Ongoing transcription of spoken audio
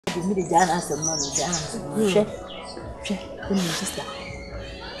me the Jana some money. Sister.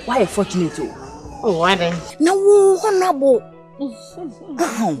 Why fortunate? Oh, why then? No, honorable.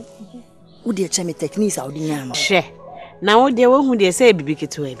 Would you tell me techniques out in Yama? Share. Now, dear one who they say, be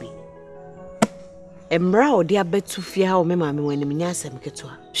to Abby. Embrow, dear bet to fear how mamma when the Minas and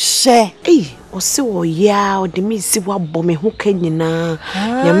Ketua. Share, or so, yeah, or the Miss what bomb who can you now?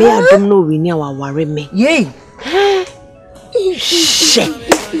 You may I don't know we know our worry me. Yea, share.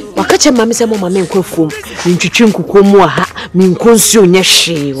 Wakacha mami se mama me nkofom ntwitwe nkukomu aha me nkonsuo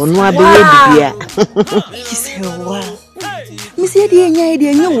nyehwe ono abeye bibia kisewa misi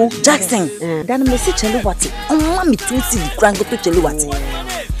edi wo Jackson dan me se chele wate omma me tinsi di krango to chele wate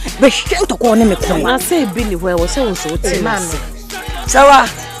be hwento ko ne me ko ma se bi ni hwe wo se wo so ti ma no sawa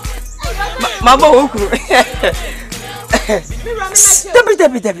mama okuru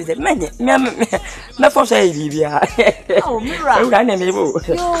Debi, me for say Livia. Oh, Mira. I name you.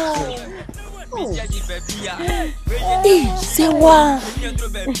 Say what?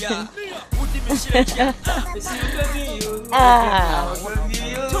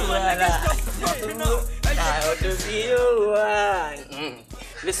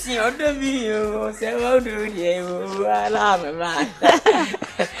 The sea of the view, say, how do you alarm, man?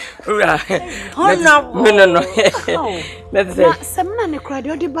 No. Let's say, some man cried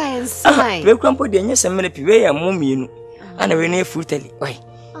your by and sign. We can put the yes, and many people are mumming, and a renee fruitly. Why?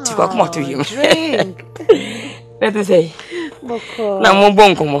 To come out to you. Let's say, now more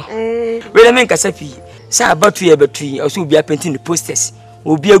bonkomo. We'll make a sappy. Say about 2 years, but 3 or so be a painting the posters.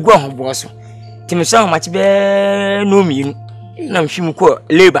 Will be a grown boss. Tim so much better no mean. Nam shimuko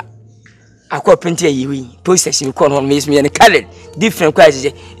labor. I call plenty of you posters in corner makes me and colored different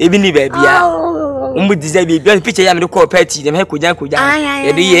crisis. Even if baby, deserve a picture. I'm the call petty, the Hekuja.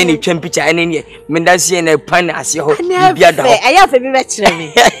 Any picture and any Mendasi and a pan as your I have a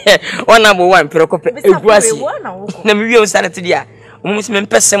bit. 1 number 1 Procope. It was one. Started to the almost men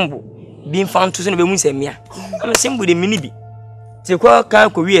person being found to send a musemia. I'm a symbol in minibi. The call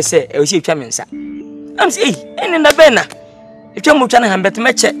can't career say, I will see Chamensa. I'm saying, and in the banner. If you want to bet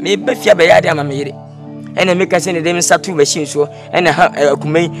match, maybe if you have a yard, made it. And I make us in the demon statue machine, so and I have a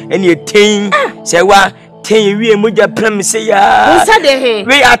command any 10 say what 10 years, Muja premise say, we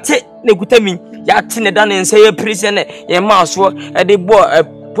are the good me, Yatin done and say a prisoner, a mouse, and they bought a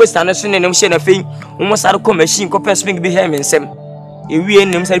post on a son and a thing, almost out of machine, copper swing behind and some. If we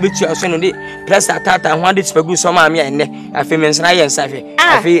ain't them which you are son of it, plus that tata and wanted for good summer, and I feel and I savvy.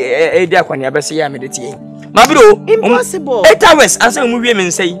 I feel a dear when you ever see me the tea. My bro, impossible. 8 hours, as some women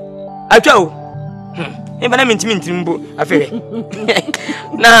say. I go. If I'm intimate, I feel.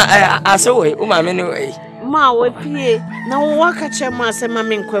 Now, I saw it, my anyway. Ma, we pay. Now, walk at your master, my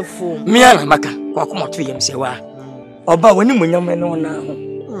men quaffo. Me and Maka, walk more to him, say, why? Or about when you men know now.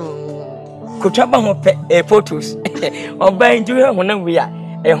 Could you have photos? Or buying to her when we are,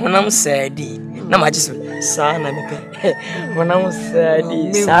 and when I'm sad. Now, I just son and when I'm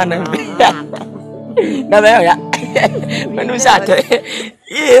sad, son and now there, when we sat,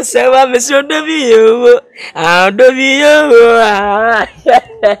 yes, I want Monsieur Deville. I'll do you.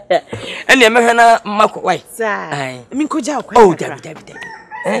 And the American Mark White, I mean, could you? Oh, David.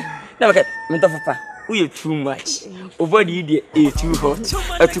 Never get Papa. We are too much. Over the idiot, too hot.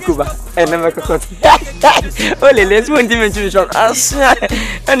 I took over and never got. Only let's one dimension shop.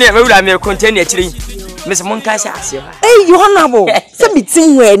 And never will I make contain actually. Miss Moncasa. Hey, you honorable. Some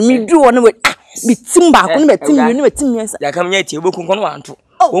meeting where me do on with. Bitimba ko na betim you na betim yes ya kam nya tie boku ko no wanto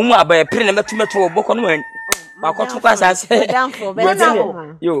o mu aba pre na betum to boko no wan ba ko to kwasa se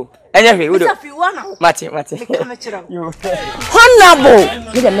yo anya hwe wodo mate yo honorable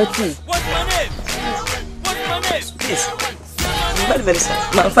me da metim yes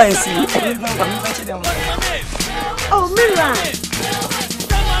ma fancy oh Mira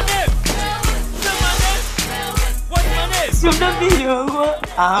Some the video,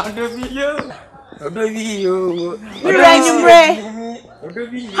 the video.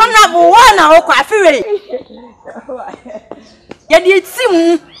 Honorable one, I'll quite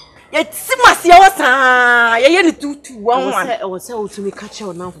Yet Simas, you two, 1 I was so to me catch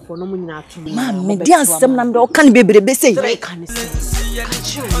your now for no money to me. Mamma, me dear, some number can be busy. I can't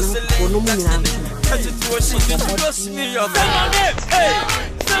catch you for no money.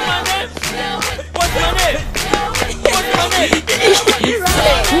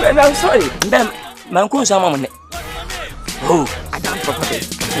 I'm sorry, my uncle, someone. Oh, I don't forget.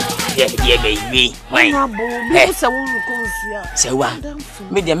 Yeah, baby. So what?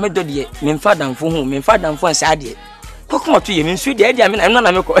 Medium, me father for whom, me father for Sadia. Pokuma to ye nsu de dia me na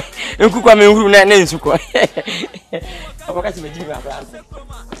na me ko. Enku kwa me huru na nsu ko. Akoka ti me di me abra.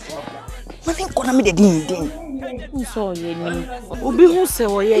 Ma fin ko na me de din. Nso ye ni. Obi hu se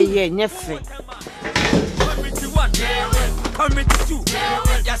wo ye nye fe. Committee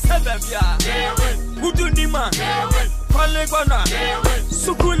 2 ya sebebia Udunima Kolegona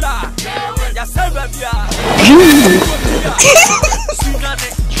Sukula ya sebebia Sunane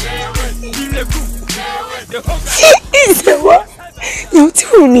Dileku Is what? You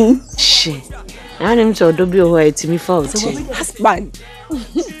tell me. She. I am to do be why to me for Husband.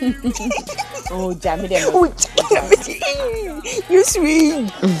 Oh, damn it. Oh, you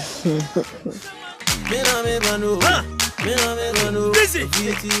sweet. Busy.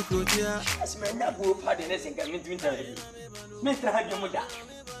 Mr. Hajamuda,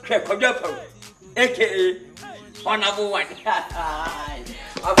 Kojopo, aka Honorable One.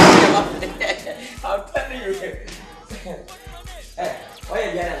 I'll tell you. Why are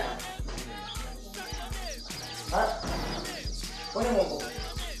you now? Huh? What am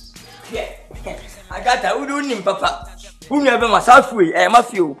I got a wood, Papa. Who never must have free,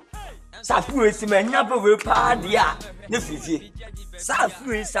 Matthew. Sapu is my number will pardia, Nifi.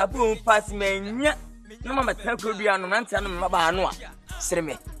 Safu is Sabu pass me, no mamma could be on an answer, Mabanoa.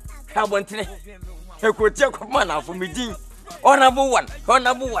 Sreme, Cabonte, a could take mana for me, Dean. Honorable one,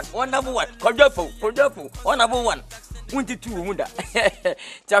 Kojopo, honorable one. 22 Munda.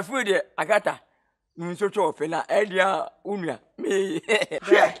 Tafu, Agata. Nsocho fela edia unia me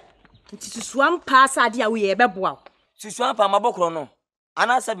Ntiswam pass adia we ye beboa Suswan pa mabokro no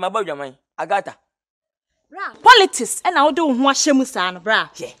ana said mabadwaman Agata bra politics e na wo de ho ahyem saa no bra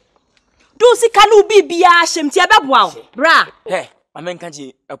do sika no bibia ahyem ti beboa bra he mamenka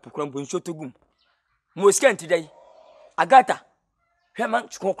ji apukro mbonso togum mo sika ntidai Agata hwe man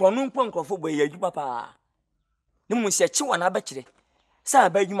kokro no mponkrofo bo ye adwuma pa ne mu se chi wana abekire sa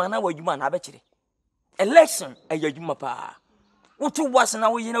abadwuma na wadwuma na abekire election ayadwuma pa wotu was na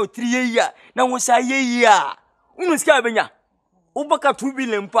wo ye na otiri ye ya na wo sa ye ya unu sika benya ubaka 2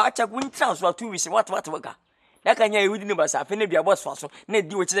 billion pa acha kun transfer 2 weeks what waka na kanya yudi ne basa fe ne bia boss faso na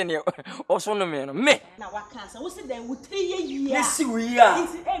di wo kire ne oso no me no me na waka sa wo se den wotiri ye ya ne si wi ya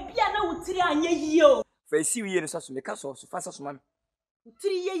nti e bia na wotiri anya yi o fa si wi ne so me ka so fa so ma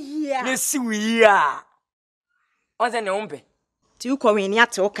wotiri ye ya ne si wi ya onse ne umpe ti uko wi ni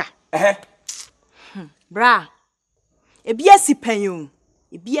ate oka bra ebia sipan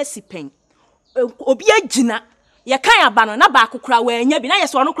ebia sipan obi agina ye kan aba no na ba kokora wa anya bi na ye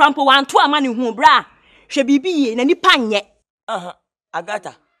so no kora mpo wanto ama ne hu bra hwe bibi ye na nipa nye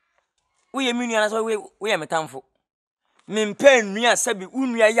Agata wo ye minu na so wo ye metamfo mempa nua sabi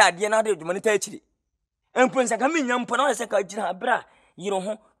unua ya ade na de dwuma ne ta akiri empo nsa ka menya mpo na se ka gina bra yiro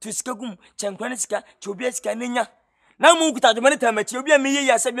ho to sika gum chenkwane sika chobi sika nenya na mu kuta dwuma ne ta machi obi a meye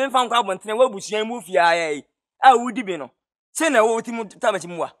ya sabi mfa nkwa abontene wa busuan mu fia ai a wudi bi no se na wo ti mu ta machi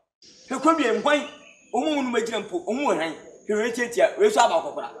mu wa hekwabi enkwan omu nu magina mpo omu han hwe tietia we so aba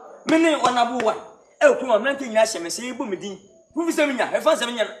kokora mene onabo wa e kuma mlanke nyina hye me se ebu medin fu se minya hefa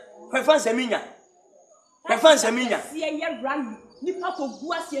se minya se ye rally nipa ko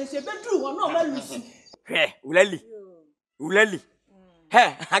gu asie nso beduru ho no ma lusi ulali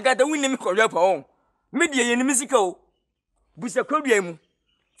he Agata wunni mi ko lepa o media ye ni misika o busa kodua mu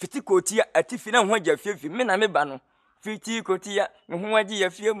fiti kotia atifi na ho agya fiefi me na me ba no fiti kotia me ho agya ya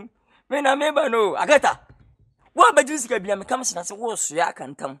fiem me na me ba no Agata wa ba jinsika bia me kam sena se wo soya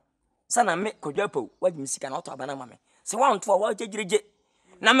akantam sana me kodua pa wa jinsika na oto abana ma me se wa nto wa gyegyeje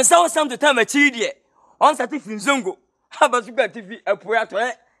na me sawo sam to time achi die on satifi nzongo haba suga tv apoya to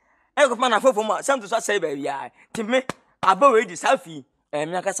e ko ma na fofo ma sam to so sai ba bia ti me aba we di safi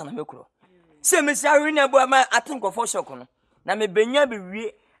me aka sana me kuro se me si awe na bo ma atinkofo shock no na me benya be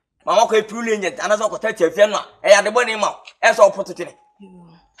wie ma wako epulu enye anazo ko tati afia no e ya de boni ma e so poto twene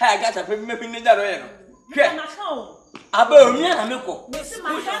ha Agata pe me bin da ro ye no hwe na ka o aba omi na me ko me se ma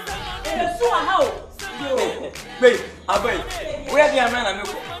ka e so ha o Wait, abai. Where the man na me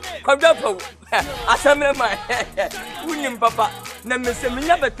ko. Kodua pa. Asamre ma. Unim papa. Na me se me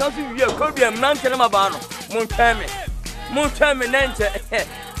nya betan so wie kodua mnante na ma ba no. Mon tweme nante.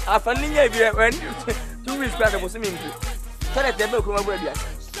 Afani nya bi when 2 weeks back mo se me mpu. Tore te be ko ma bo bia.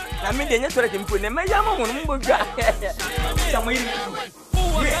 Na me de nya tore te mpu ne me ya ma mo no mbo dwa. Samoyi.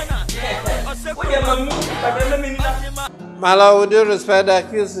 Mala, would you respect the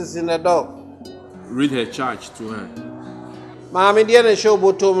accusers in the dog? Read her charge to her. Mammy, dear, show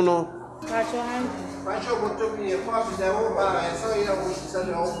bottom no. Catch your hand. I show bottom me a part of the whole bar. I saw you was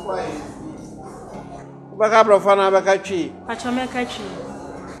said all quiet. Back up of an abakachi. Catch your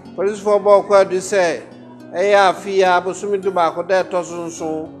mekachi. Police for ball, what do you say? Eya fia bosumi du ba ko de to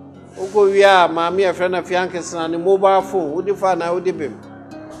sonson. Ugo wia maami e friend fianke sna ni mobile phone. Udi fa na udi bem.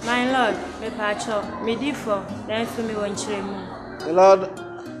 My lord, me pacho, me differ, then for me one chiremu. My lord,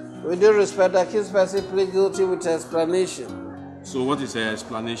 with due respect, the accused person plead guilty with explanation. So what is her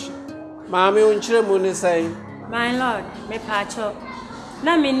explanation? Maami unchiremu ni say. My lord, me pacho.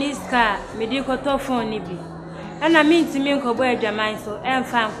 Na me niska, me di koto phone ni bi. Na me ntimi nkobo adwaman so,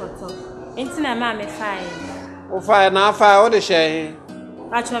 emfa nkoto. Enti na ma me fire. O fire na fire o de share.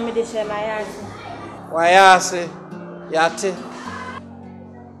 Pacho me de share my yase. Wa yase, yate.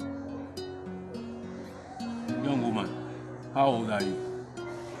 Young woman, how old are you?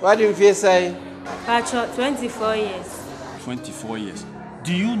 What do you say? Pacho, 24 years. 24 years.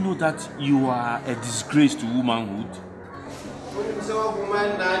 Do you know that you are a disgrace to womanhood?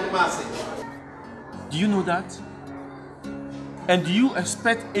 Do you know that? And do you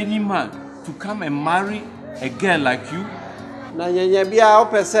expect any man to come and marry a girl like you? Na nyanya bia o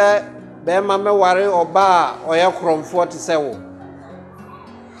pese be ma me ware oba oye kromfo te se wo.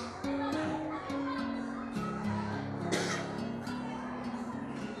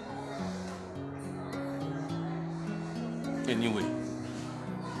 Anyway,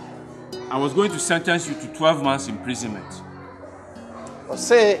 I was going to sentence you to 12 months imprisonment. O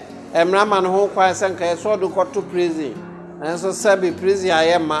say emra man ho kwa se nka so do go to prison. And so sabi prison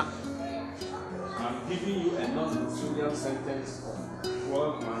ayema. I'm giving you a non-custodial sentence of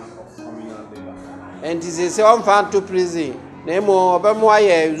 12 months of communal labor. And this is on fan to prison. Nemo obemo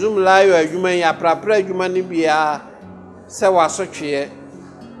aye zoom layo adwuma ya prapra adwuma ni bia se wasotwe.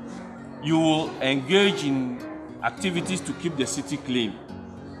 You will engage in activities to keep the city clean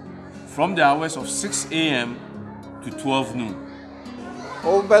from the hours of 6 a.m. to 12 noon.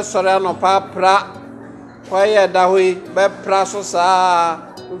 Obe sore no pra kwaye dahui be pra so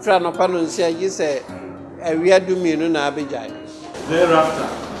sa ufra no pa no nsia yi se awia dumienu na abejai. Thereafter,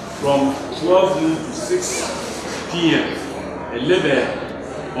 from 12 noon to 6 p.m., a level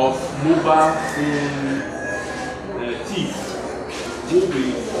of mobile phone thief will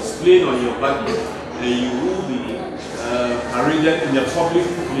be displayed on your body and you will be paraded in a public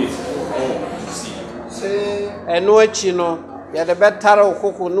place for all to see. Say eno achi no ya de betara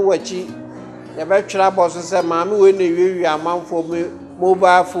okoko no wachi ya betwera boss say maami we na wiwi amanfo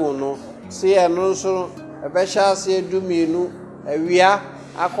mobile phone no say eno so e be sha se dumienu awia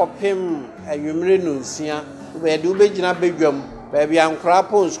akopem awumre no nsia we de ubegina bedwam ba bia nkra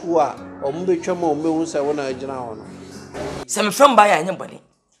pon school a omu betwam o mehu se wona agina ho no se me fam ba ya anya bone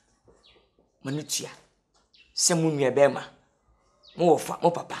manutua se mu nua be ma mo wofa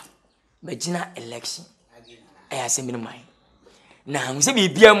mo papa bagina election aya se mi no mai na mo se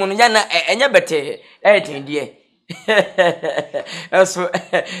bibia mu no ya na enya bete ten die eso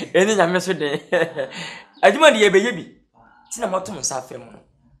eni nya me so de adwuma de be ye bi tina moto mo sa fem no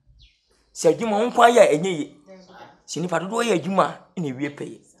se adwuma ho kwa ya enye ye se ni padodo ya adwuma ina wie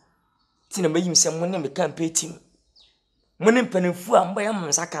peye tina mayim se mo ne me campaign team mo ne mpanimfu a mba ya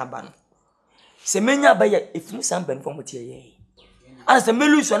mo saka aba no se menya ba ya efunu san ban fo mo tie ye ana se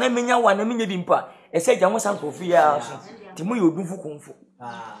melu so na menya wa na menya bi mpa ese gya mo san kofu ya so ti mo ye odunfu konfo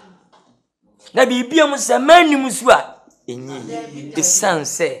na bibia mo se manim su a enye de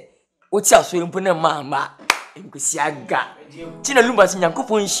sanse o ti aso mpo na mama enkosi aga tina lumba se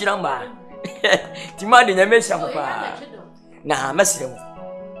nyankofo nhira ma ti ma de nyame hia papa na masrem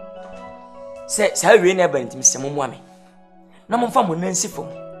se sa we na ban tim se mo mo ame na mo fa mo nansi fo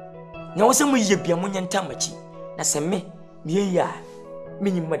na wo se mo ye bia mo nyenta machi na se me ye ya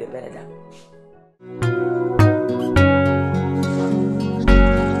minim ma de bereda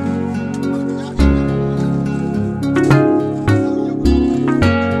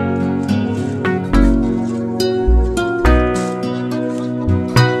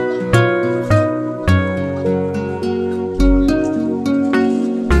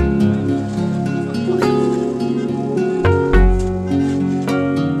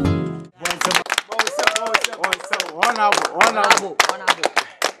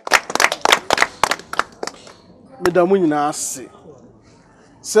Medamu nyina ase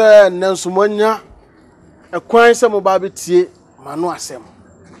se nansumonya ekwan se mo ba betie mano asem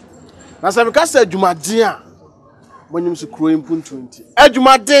na se meka se adwumaden a monyim se kro impuntu 20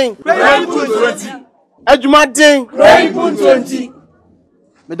 adwumaden adwumaden kro impuntu 20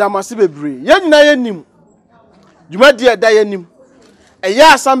 medamu ase bebre ye nyina yenim dwumadi eda yenim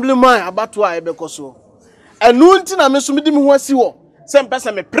eya assemblyman abato a ebekoso enu nti na me so medi me ho asi wo se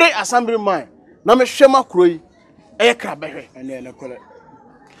mpese me pre assemblyman na me hwema kro yi ekrabehwe ene ne kole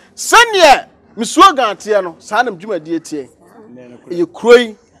sanye misuo gantie no saa nam dwumadi etie ye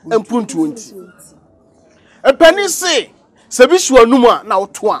kroi empuntu 20 Penny say, Sabishua Numa now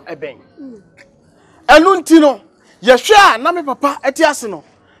twa a bang. Anuntino, Yasha, Nami Papa, Etiasino.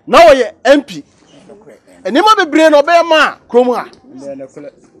 Now ye MP. And you might be brain obey ma, Croma.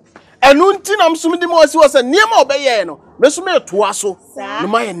 Anuntin, I'm suming was a near Mobayano, Messume Twaso, no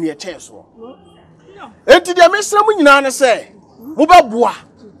my near Cheso. Enti dia mesra mu nyina na say mo ba boa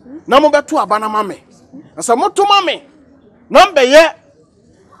na mo beto abana mame asa mo to mame na mbeye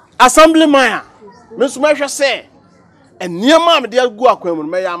assemblyman a mesu ma hwe say eniema me de agu akwan mu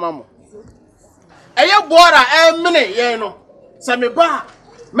me ya mamo eye boara mene ye no se me ba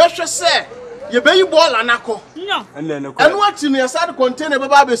me hwe say ye beyi bola nako enu achi no yesade container be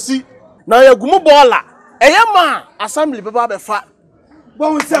ba besi na ye gumu bola eye ma assembly be ba be fa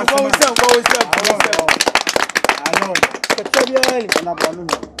go nsem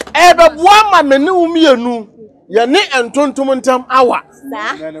ebe boa ma ne umienu ye ne entontom ntam awa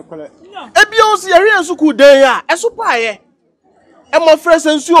ebio si ye hwe suku den ya eso paaye e mo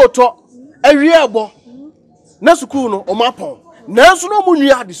frese nsu oto awie ebo na suku no o mapon na nso no mu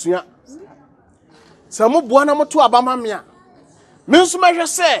nua adesua se mo boa na mo to abama me a me nso ma hwe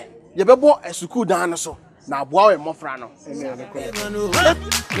se ye bebo suku dan no so na aboa we mofra no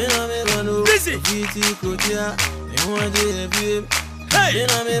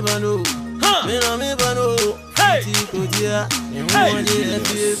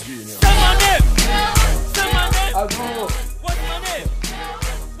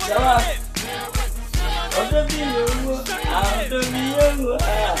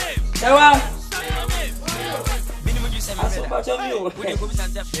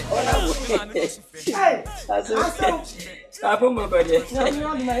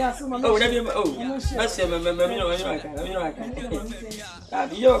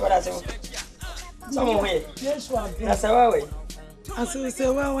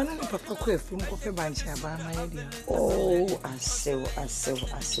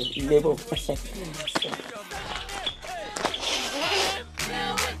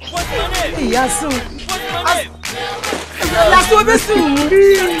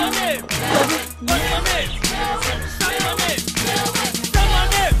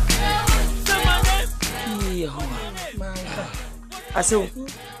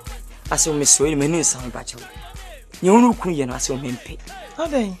Aso mesoe me ni san ba chewo nye unu kun ye no aso mempe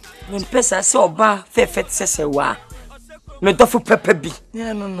oden mempe sa se oba fefet sese wa me dofo pepe bi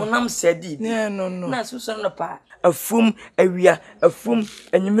no nam sedi na so so no pa afum awia afum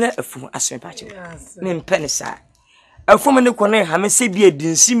anyimre afum aso ba chewo mempe ne sa afum ne kone ha me se bi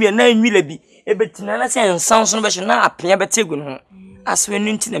edinsi mi na anwila bi ebetina na se ensan so no be hye na apia betegu no aso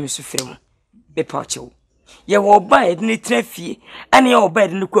enu nti na me so frem be pa chewo ye wo ba e ni trafie ane ye wo ba e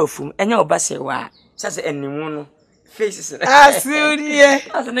ni kwafum enye wo ba se wa sase enimu no faces asuriye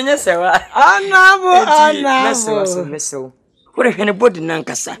asene nya se wa anabo meso wore hene body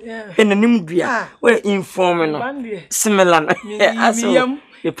nankasa hene nim dua wore inform no similar no aso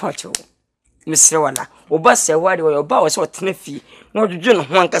ye pacho mesre wala wo ba se wa de wo ba wo se trafie no dwudwe no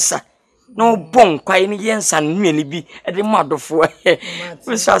ho ankasa no bon kwai ni yensa no ni bi e de madofo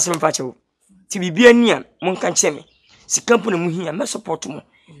we so aso pacho ti bibia ni a monka cheme si company mu hia me support mo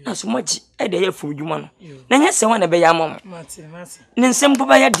na so maji e de ya fum dwuma no na nya se wana be ya mama mate ne nsem bo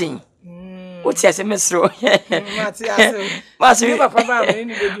ba ya den o ti ase mesro mate papa ba me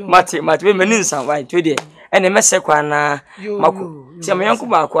ni bedu mate be me ni nsan wai to de ene mese kwa na mako ti amanyanko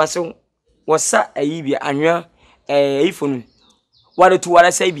ba ko aso wosa ayi bi anwa ifonu wale tu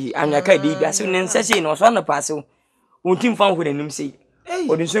wala sai bi anwa ka de bi aso ne nsase no so na pa aso untim fan ho nanim sei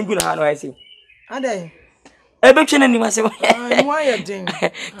odin sengu na ha no ai sei adai ebe twene ni mase nwa ya den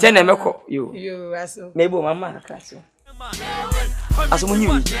tene meko yo aso mebo mama akraso aso mo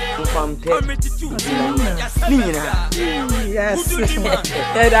nyiwi mfampe ni nyina yes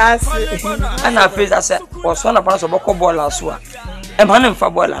that's ana face ase oso na pa so boko bola so a e ma na mfa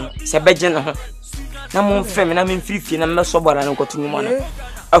bola no se beje ne ho na mo mfem na me mfirifie na me so bola no kotu nyuma no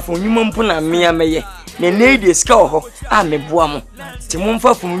afo nyuma mpo na mea meye ne need ska ho a me boa mo ti mo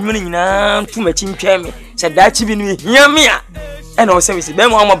mfa fo nyuma nyina ntumachi ntwa me se daachi bi no hia me a e na o se be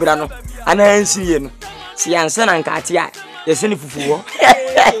mo amobra no ana ansiye no si ansa na nka ate a ye se ni fufuwo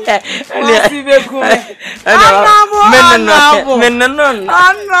asi be ku menno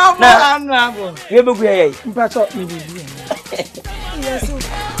anabo ye be ku ye mpacho mbibi yesu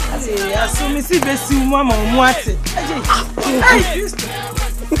asi asumi si be si mu ama mu ate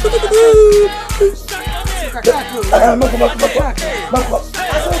mako.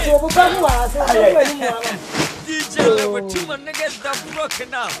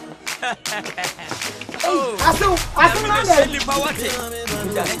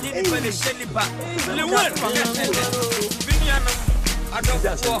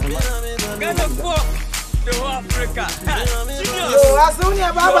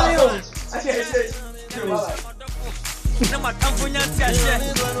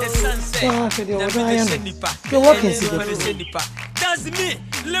 That's me,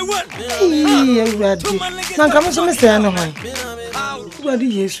 Lewan. Now, come on, say no man. What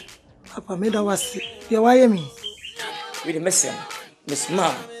is Papa made our see? You why me? With the messenger, Miss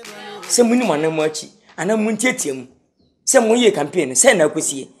Mam. Some women want no much, and I'm winning. Some way campaign, send out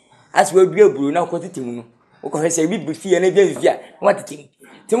see. As well be a brew now, quoted him. Okay, say we be fear and against ya. What the thing?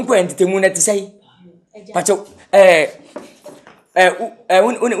 Tim Quent to Moon to say. Pacho,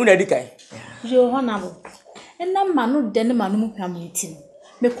 Unadika. Your honorable. And no man who done man who meeting.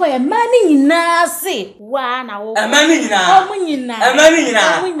 Me quite a money in Nasi. One hour. A money now. A money now.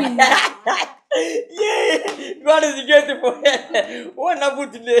 Yay! God is beautiful. One I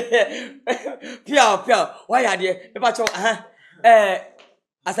put today. Pia. Why are you? Pacho, I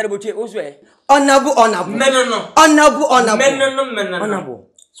said about you, Osway. Honorable. Honorable.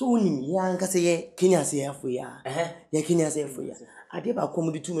 So, young Cassay, Kenya say for ya. Kenya say for ya. I did about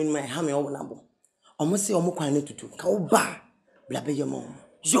come to 2 men my hammer honorable. Almost say almost quite to do. Cow bar. Blabber your mom.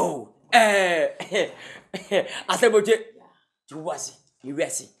 Yo, I said about you. You was you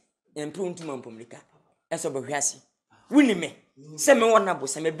resi. And prune to Mampomica. As of a resi. Winnie me. Send me one number,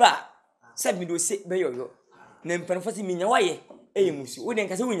 send me bar. Send me to sit by your. Name Panfasi Mina Waye. Amos, wouldn't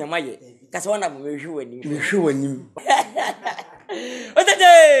Casawina Maye. Caswana will show him. What a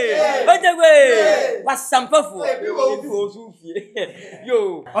day! What a way! What's some puffle?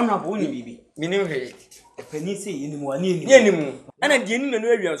 Yo, honorable baby. Meaning her. A penny say anymore, near and I didn't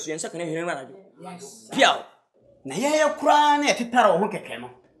know you and second hand. Piao. Naya crying at a tarot hook.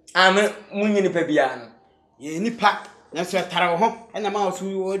 I'm a Munini Pebiano. Any pack, that's a tarot and a mouse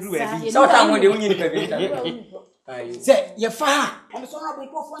who would do it. So I'm with the Union Pebiano. Say, you're far.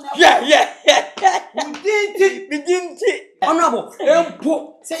 Yeah. Begin to honorable.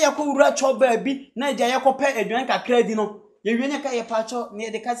 Say, I could ratch your baby. Nadia, you could pay a drink at Credino. You really can't a patch near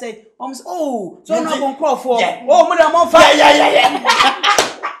the cassette. Oh, so no one call for. Oh, Madame on fire.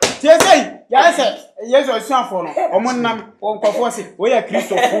 Yes, or some for no. Or Monam or Cofosi. We are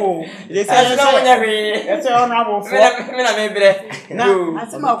Christopher. They say, that's honorable for me. Now, I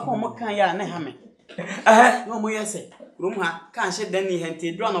somehow come Kaya Nehame. No more say. Rumha can't shed any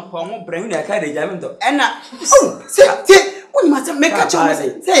henty drawn upon more brain. I carry Jamendo. And oh, say, we must make a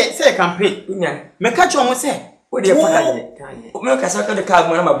choice. Say, campaign. Make a choice, say. What do you find? Milk as I can the card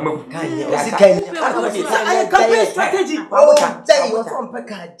when I'm a milk. I campaign strategy. Oh, say you from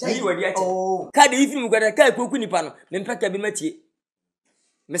Pekka. You were yet. Oh, can't even get a car cooking pan, then pack a bimeti.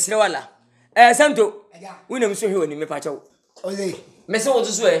 Mr. Walla. Santo, we never saw you in the Pacho. Oh, they. Mr.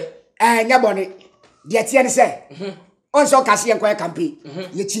 Ntwatosuor. Nobody. The Tian say. Also, Cassie and Quack campaign.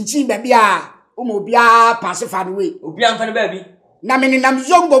 Ye chinchin baby, Umobia, pacify way. Ubian for the baby. Naming Nam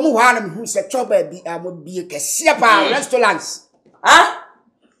Zongo Muhanam, who said trouble would be a Siapa restaurants. Ah?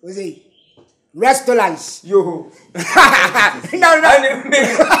 Was he? Restaurants. Yo. No. I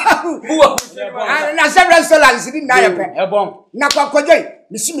said restaurants in Naya. A bomb. Nakwakoje,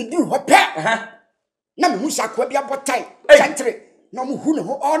 Missy me do her pet. Nam Musa Quabia Botai, Gentry. No Muhuno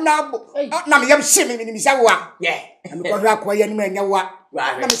or Nabo. Nam Yam Simmy in Misawa. Yeah. And Quayan Manawa.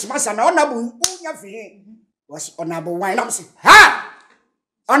 Miss Massa, no Nabu, was honorable wine. Ha!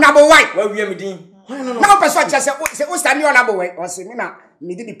 Honorable wine. Well, we are meeting. No, person just said, what's the honorable way? Or say,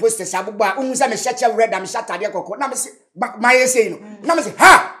 me did the post Sabuba, Unza, such a red, I'm shut at your cocoa. My essay. No, say,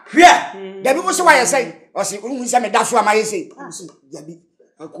 ha! Yeah. There was why I say, or say, Unza, that's why my essay.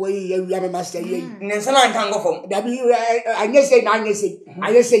 A quay, you have a master. Nansan can go from. I say,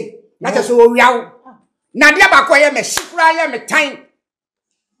 not a so young. Nadia Bakoya, me ship me time.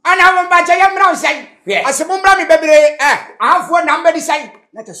 And I will buy a young say, as a mummy baby, I have one number design.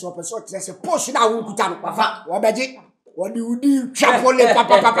 Let us open sort as a portion I will put on Papa. What do you do? Chapel,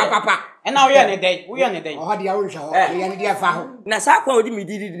 Papa. And now we are a day. We are a day. Oh, the old show. Dear Faho. Nasako did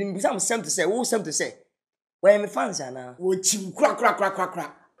it in some to say, who some to say. Where my fans are now. Which you crack.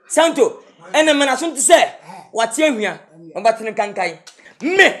 Santo, and a man as soon to say, what's here? But in Kankai.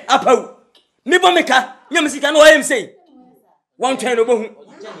 Me, Apo. Me, Bomeka, Yamasikan, or I am saying. One turn over me.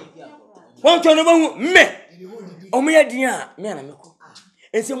 Oh, me, dear, man,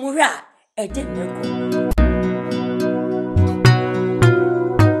 and some more. I didn't know.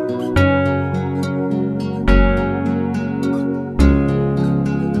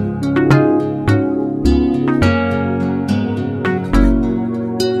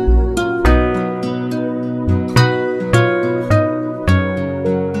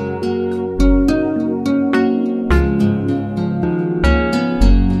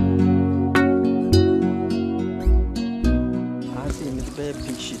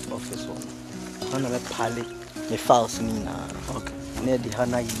 office one of the pally the files nina. Okay. Near the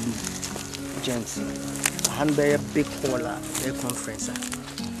Hana you gents. A big hall a conference.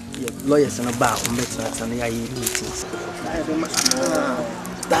 Lawyers and a bar on meetings and the meetings.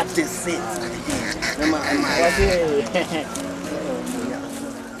 That is it.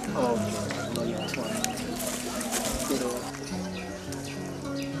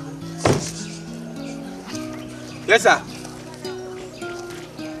 Yes, sir.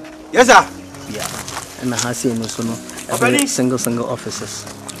 Yes, sir. Yeah. And I have seen also single officers.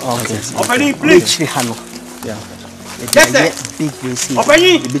 Okay. Opening, please. Yeah. Yes, sir. Big ways.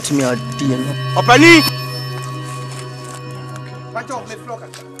 Opening. Between your DNA. Opening.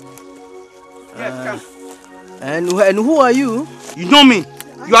 And who are you? You know me.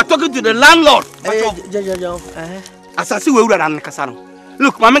 You are talking to the landlord. Asante we ura na kasano.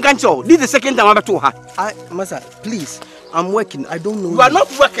 Look, mama can't show. This is the second time I'm to her. Masa, please. I'm working. I don't know. You are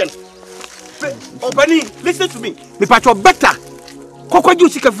not working. Opening, listen to me. Me pacho better. Koko you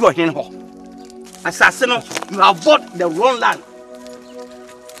seek a floor here. Assassino, you have bought the wrong land.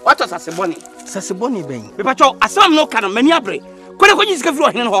 What was Saseboni? Saseboni bang. Me pacho, asam no can many abre. Koko you seek a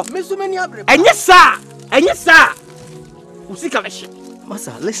floor here. Me so many abre. And yes, sir. And yes, sir.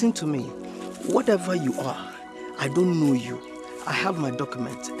 Masa, listen to me. Whatever you are, I don't know you. I have my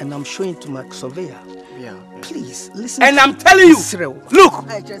documents and I'm showing to my surveyor. Yeah. Please listen. And I'm telling you, look,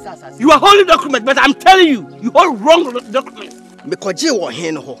 you are holding document, but I'm telling you, you hold wrong document. Because you are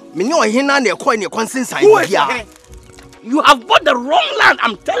here, who is here? You have bought the wrong land.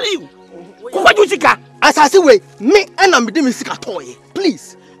 I'm telling you. As I say, me and I'm doing toy.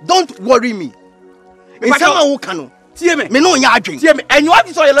 Please don't worry me. In some who can. See me. Me no yarding. See me. And you have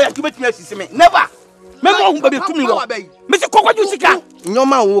to say a lawyer to make me see me. Never. Memo who baby to me. Mr. Koko Jusika. No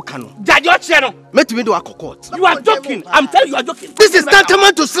man who can. Judge your channel. Met me do a court. You are joking. I'm telling you, you are joking. This is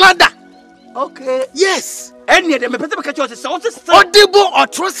tantamount to slander. Okay. Yes. Any of them, audible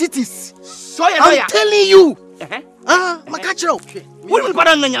atrocities. So I'm telling you. Makachiro. What will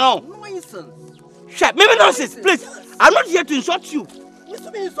pardon you now? Shut. Maybe nonsense, please. I'm not here to insult you.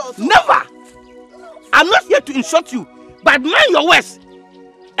 Never. I'm not here to insult you, but mind your words.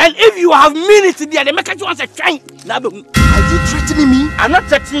 And if you have meaning to there, they make you answer trying. Are you threatening me? I'm not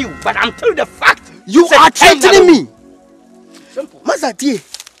threatening you, but I'm telling you the fact. You are threatening me. Simple. Mazati.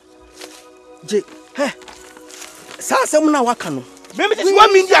 J. Hey. Samuna wakano. Maybe this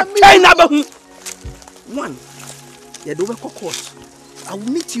 1 million China. One. You do court. I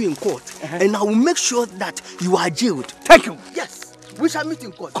will meet you in court, and I will make sure that you are jailed. Thank you. Yes. We shall meet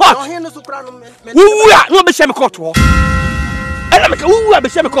in court. Court. Who are no be shame court? And I'm who are be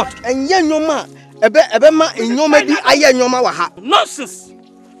shame court? And yen no ma. Ebe ma in your medi aye nyoma wa ha. Nonsense.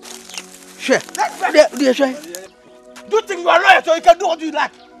 Sure. Dear sure. Do you think you are lawyer so you can do what you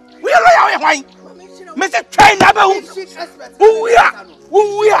like? We are lawyer why? Mr. China who we are?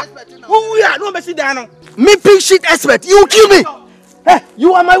 Who we are? No me sit down. Me pink shit expert. You will kill me. Hey,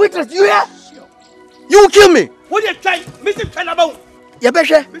 you are my witness. You hear? You will kill me. What you trying? Mr. China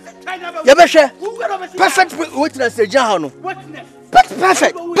Yabeshe. Perfect witness, Jahano.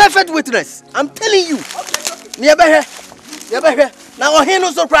 Perfect witness. I'm telling you. Yabeshe. Now I hear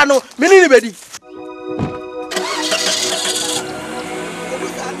no soprano. Anybody.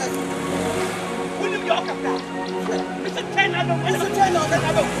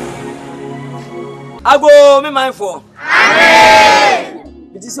 I go me mindful.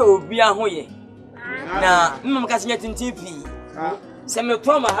 Amen. It is so be a hoye. Na mmam ka senya tintin pi. Se me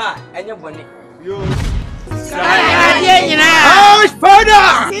to ma ha enye bone. Yo. Cash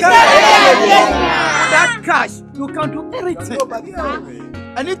father. That cash you can do everything.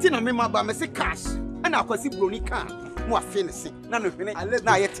 Anything on me ma ba me say cash. And akwasi broni kan. Mo afenese. Na no hwene.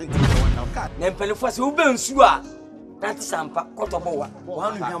 Na ye tintin na ka. Na mpelefo se wo be nsu a. Na ti sampa kotobo wa.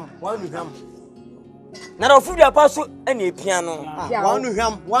 Wanu hwam. Na rofu dia paso ene epia no. Wanu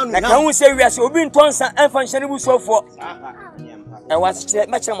hwam. Na kan hu se wiase obi ntonsa emfa nhye ne busofo. E wasche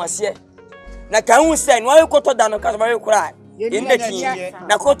mechira mase. Na kan hu se no ayi koto da no ka ba yekura. Indeki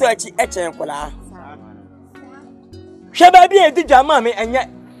na koto achi echen kola. Hwe ba bi edi jama me enye.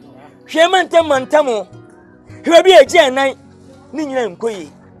 Hwe mantam. Hwe bi eji enan ni nyina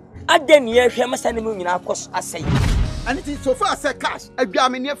nkoyi. Ade ne ye hwe masane mu nyina akos asai. And it is so far say cash. I be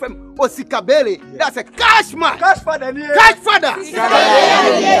am near from Osikabele. That's a cash man. Cash father. Cash father.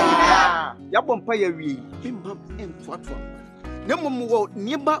 Ya bompa ya wi. Bimba Ntwatosuor. Nemo wo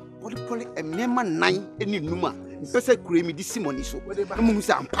nieba poly nema nan eni numa. Pese kure mi di simoni so. Nemo hu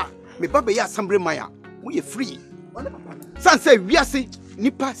say ampa. Me baba ya assembly maya. Mo ye free. San say wiase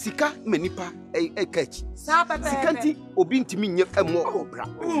nipa sika me nipa catch sika nti obi ntimi nye emo obra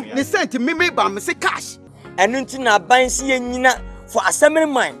ne sent me ba me se cash enu nti na ban si yenyina for assembly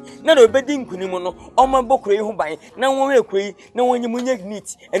man na no obedi nkunim no oma bokro yi ho ban na won ekoi na won nyimunye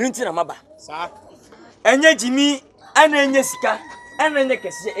neat enu nti na maba sa enye jimi ana enye sika ana enye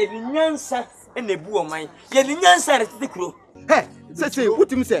kese ebinyansa na ebu oman ye binyansa retete kro he se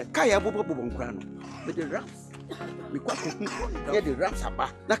wutim se kaya bobo nkura no me the rams me kwa ye the rams aba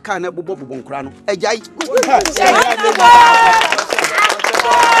na ka na bobo nkura no ejai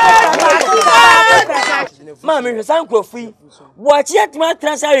Mami hwesan krofi boachi atma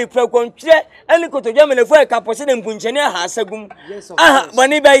transfer prekontwe ani kotodwa melefo e kapose de mpunchene ha asagum aha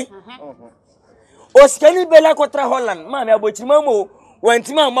boni bai oskani bela kotra Holland mami abochima mo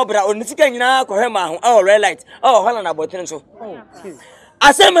wantima mabra onisika nyina ko hema ho all red light Holland abotin so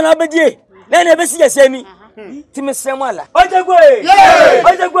asema na bedie na besi yasemi timesem ala ojagwe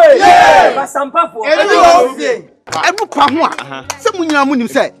basampafo emu pa ho a se munyina munim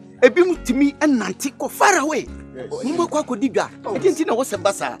se ebi mutimi enanti ko far away mumba kwa kodidwa enti na wo se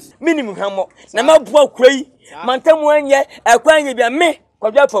basa minim hamo na mabua kurai mantamu anye akwanye bia me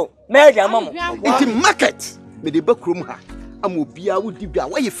kwadwafo me dia mamo enti market me de bakrom ha amobia wo dibia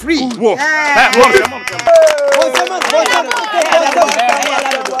wo ye free wo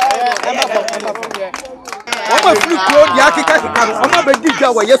Oma free code ya kika oma be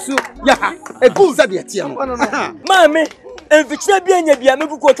dibia wo yesu ya ha egu sabe atie no mami enfichira bia nya bia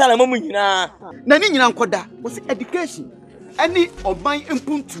meguko tala mamu nyina na ni nyina nkoda was education ani oban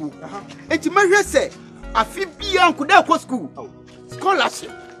empuntu enti mahwe se afi bia nkoda ko school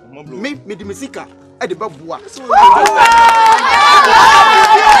scholarship me di mesika e de babua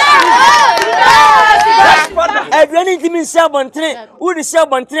Adrian intimi nsa bontre udi sia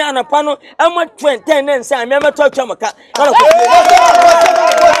bontre anapa no ama 10 na nsa me ameto atwa maka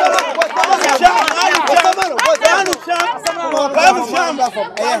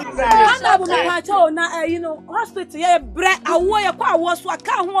hospital ye bre awo ye kwa awo so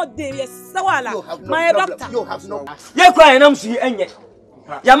aka ho de ye sewala my doctor ye kwa enam su enye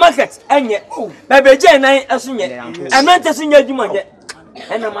ya market enye bebeje nan asunye enante sunye adwuma je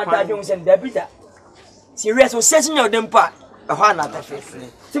ena madade ho se dabida serious o searching your dempa ehwa na ta fefe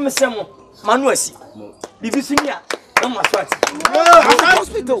timsemo manuasi bibi sunya no maswati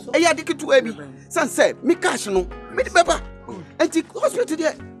hospital eya dikitu abi sanse me cash no me di beba enti hospital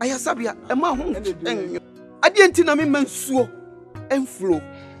de ayasabia e ma ho enyo ade enti na me mansuo enflow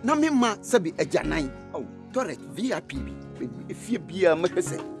na me ma sabi ajanan toilet VIP efie bia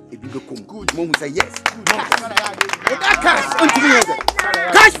mahwese ebi bekom mo hu say yes cash enti me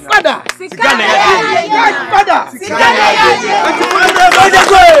cash father sigana cash father sigana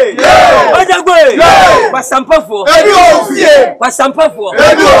ojagwe basampafo ebi ofie basampafo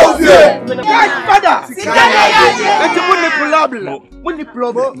ebi ofie cash father sigana enti muni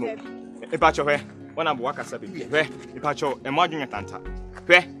problem epacho he wona bo wakasa bebi he epacho emo adwenya tanta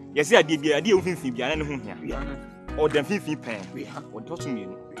he yesi ade bia ade ofinfin bia na ne ho hia o dem finfin pen o dotu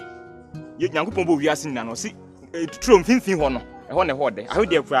mienu ye nyankopon bo wiase nna no si trom finfin ho no ho ne ho de aho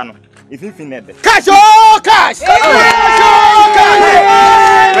de kura no finfin ne de cash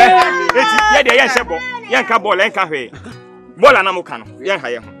ye de ye shebo ye nka ball enka hwe ball na mo ka no ye ha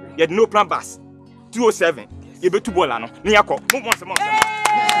ye ho ye de no plan bus 207 ye betu ball no ne yakọ mo se mo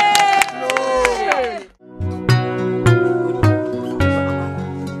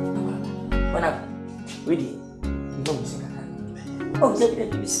Ready? No, oh, take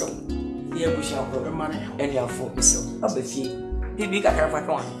it so. Here we shall go. And your folk so. I'll be free. He got her for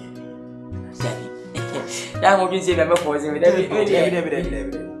one. That won't be saved. I'm posing with every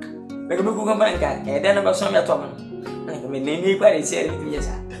like a book of bank, and then about some of your I mean, anybody said it. Yes,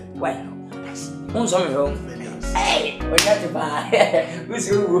 why? Who's on your home? Hey, we got to buy. Who's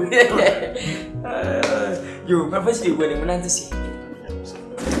who? You purposely wouldn't want to see.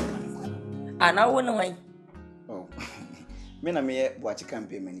 And I wouldn't mind. Oh, me na me watch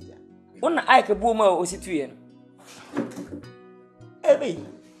campaign manager. One I could boom or sit to you. Hey,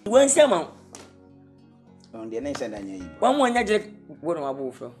 when someone on the next and I one what am I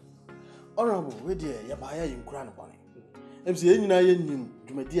move from? Honorable, we dear, ya buyer in crown upon it. MC, you know, you knew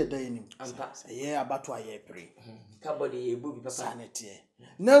to my dear dining. A year about to a year pre. Cabody, a booby sanity.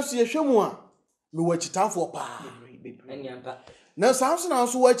 Now see a show more. Me watch it out for pa. Now Samson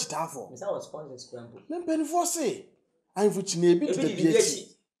also watch it out for. I was sponsored scramble. Then penny for say. I'm for Chinebi to the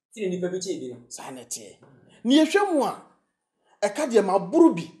PhD. Sanity. Near show more. A cadia ma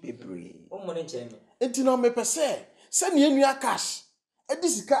bruby. One morning, chairman. It no me per se. Send you your cash. And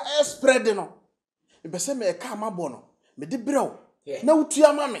this is spread no. If I send me a car, my bono. Me de bro. na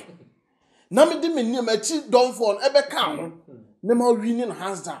utua ma me na me de me nim achi don phone ebe ka ho na ma winning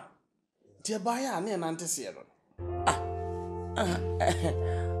hands down tie ba ya na nante se no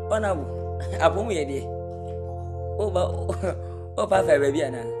ona bu abomu ye de o pa fa baby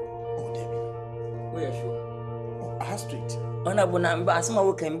ana o de bi o ye sure a street ona bu na mba asema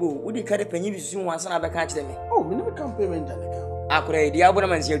wo kan bu udi kare panyi bi susu wansa na be ka kire me me ne campaign da ne ka akura idi abuna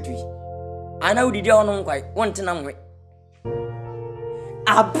man se atui ana udi dia hono nkwai wonte mwe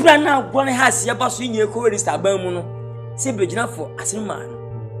abura na gwone ha se ba so nye ko register ban mu no se begina fo asema no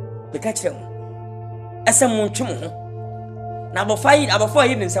be ka kire mo esem mo ntwe mo ho na abofo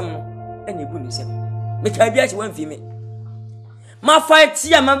yi nsem no ene bu nsem me ka bia che wan fi me ma fight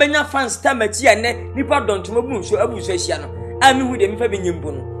ya ma benya fans ta ma chi ene nipa donto ma bu nso abu so ahia no a mi hu de mi fa benyim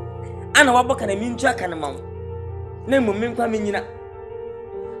bu no ana waboka na mi ntu aka na ma na mo me nkwa me nyina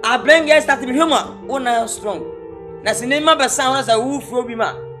abrenge start bi huma una strong na se ne ma ba sa ona sa wu fro bi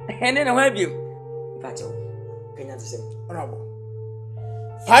ma ene na ho abiem pa che kenya to sem rabo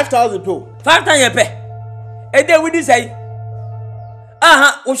 5000 po 5000 ye pe e de wudi sai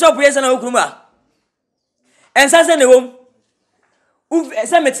aha wo shop yes na okuruma ensa se ne wom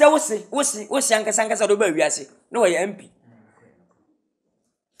esa metia wosi ankasa do ba wiase no wo ye MP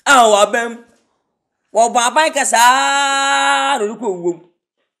wa bem wo baba kasa do ko wom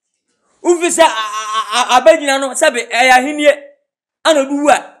ufisa abagina no sabe ya hinie ana du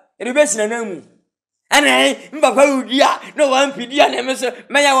wa e be sina na mu ana mbaba udia no wa MP dia na me so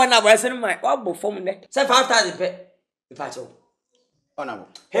meya wona ba se no mai wa bo fom ne se 5000 pe pa cho ona bo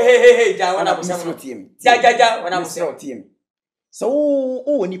hey ja wona bo sam ja wona bo sam team so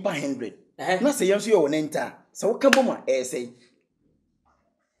o nipa 100 na se yenso yo nenta so wo kan boma say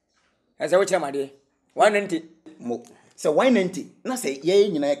asa wo chama de 190 mo so 190 na se ye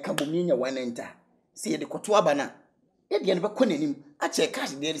nyina kan bom nya 190 se ye de koto aba na ye de ne be ko nanim a che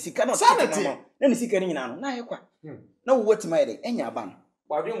cash de sika na na ne sika ni nyina no na ye kwa na wo wetima ye de enya aba no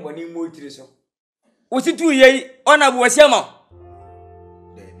wadwe mboni mo tiri so wo situ ye ona bo wasiama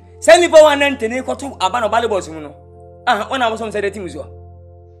sani po 190 ne koto aba no bale boss mu no ona bo som say the team zo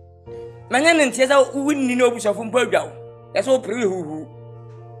manya ne ntia za wunni ne obusafo mpo adwa ya so pre huhu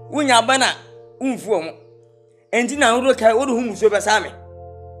wunya bana umfuo mo enti na wuro kai wo hu muso be same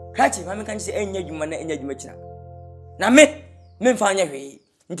kachi ma me kan se enya dwuma na enya dwuma kira na me mfa anya hwe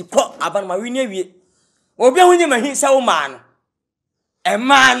nti ko aba ma wi ne wie obi ahunye mahi sa wo ma no e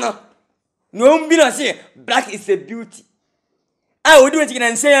ma no no mbi no se black is a beauty odi we tikina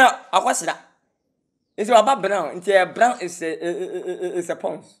nse akwasira isi wa brown nti brown is a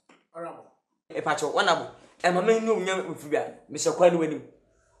pons e pacho wanabo e ma me nu nya mfubia me se kwa ni wanim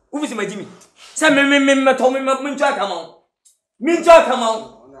ufisi majimi se me to me ncho akama mi ncho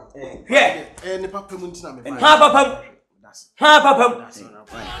akama he ne papa mu ntina me ha papa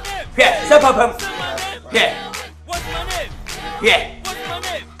he se papa he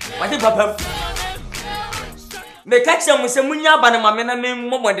what is papa me catch am se munya ba na mame na me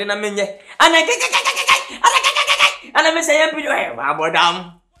momode na menye ana me say yam bi ba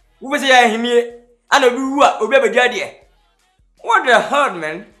bodam wo be say ya himie ana bi wu a obi abadi ade what the hell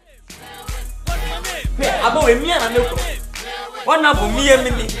man abo we mi ana me ko wana bo mi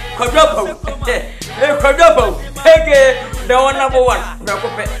yemi kodropo eke the one number one na ko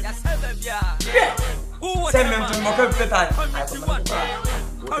pe say me to mo ko pe ta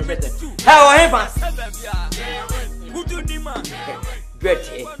how I have who do ni man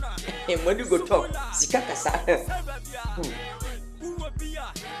great when you go talk sika kasa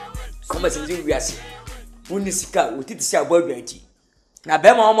come as you we asi woni sika wotiti si abo adwaji na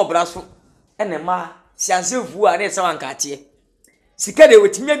be ma omo braso ene ma siansefu a na esa wanka ate sika de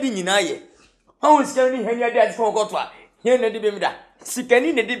wotimi adi nyina ye hon sika ni hania de ati fon koto a he na de bem da sika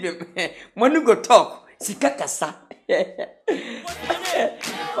ni na de bem when you go talk sika kasa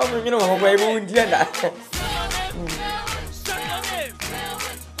oh me no ho gwa ibu ndia da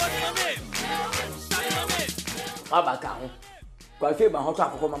abaka ho kwa fe ba ho to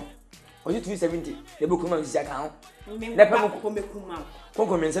akoko mam o 270 le boku mam sisi aka ho le pe mo ko meku mam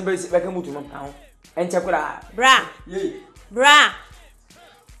ko me nse be ka mutu mam ho enche kura bra bra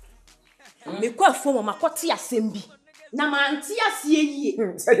me kwa fo mo makote asem bi na ma nti asie yie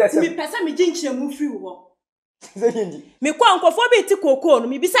mi pesa me ginchire mu free wo me kwa nkofo bi ti kokoo no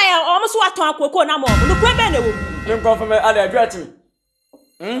mi bisa ya o mo so aton akoko na mo no kwa be na wo me confirm ala adwati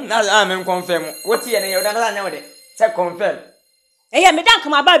na me confirm woti ye ne yo da na de say confirm eh me dan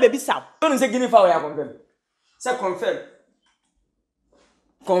kama ba be bisa no say gini fa wa confirm say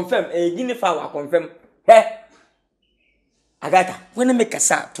confirm gini fa wa confirm he agata when me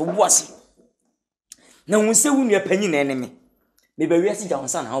kasa to boase na won se wunu apanyi na ene me me be wiase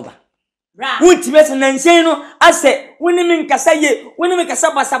Johnson na oba Ultimate Nancy no I say women kasa ye women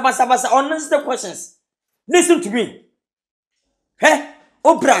kasa basa unnecessary questions. Listen to me. Hey,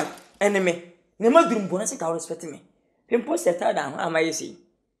 Obran enemy. Nema drum bonus ka respect me. Pimpo settle down am I say.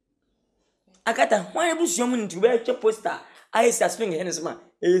 Akata why bu so mun to be poster I suspend hennes ma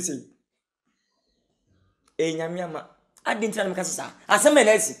say. Nyame ama adintra me kasa asema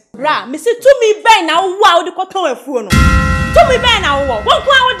na asi. Bra, me say to me ben na wo a wo de koton afuo no. To me ben na wo. Won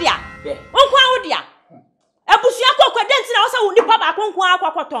kwa wo dia. Won kwa wo dia. Ebusu akwa denti na wo sa wo nipa ba konkon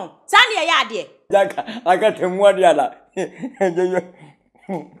akwa koton. Sa na ye ade. Jaka akata mu ade ala.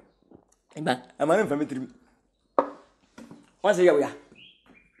 Iba, amane mfa metrim. Won se ya.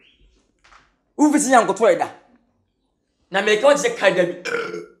 Ufisi yan koto eda. Na me ka wo se kaida bi.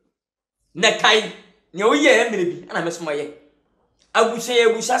 Na kai ne wo ye emre bi ana mesoma ye.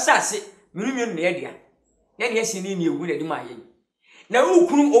 Abusa sase, minnu ne ye dia. Ne ne si ni ewu na di ma ye. Na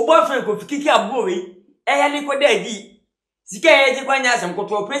ukunu oboyfriend ko fikiki abo we eya ni ko daadi sika ye je kwanya asem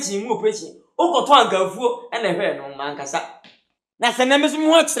koto operation mu operation o koto angafuo na hwe no mankasa na se na mesu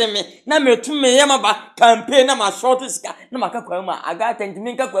mu aksere me na metu me ye maba campaign na ma short sika na maka kwa mu aga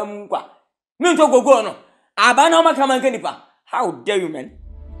tantimi nka kwa mu nkwa me nto gogo no aba na o maka manka nipa how dare you man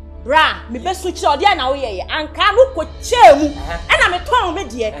Bra, me be switch odi na wo ye anka no ko chemu na me ton me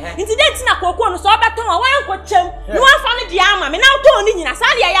die nti de nti na kokko no so obeton wa wan ko chem no wan fa no die ama me na ton ni nyina sa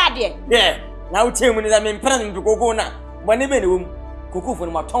de ya de yeah na wo chemu ni na me mpana ni kokko na bone be ne wom kokko fo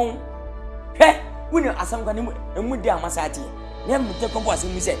no ma ton he woni asam ka ni mu de amasa ati ne mu te kompo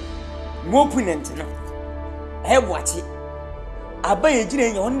asem mi se mo opponent no he boachi abaye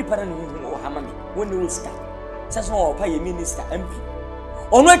gire nya woni para no wo hama me woni wo sika sa so wo pa ye minister MP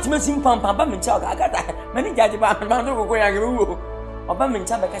ono atime pam ba mencha ga agata mani jaji ba ma ndo ko ya gewu oba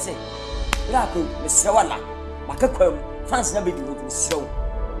mencha ba kase la ko mesewala makakwam fans na be di wo sew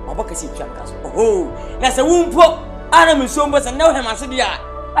oba kase twa kaso oho na se wumpo ana mesombo se na wo hema se dia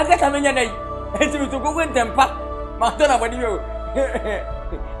agata menya dai enti to ko ntempa ma to na bodi yo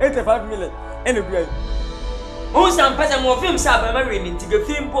 85 million ene bia o san pesa mo film sa ba ma we ni tiga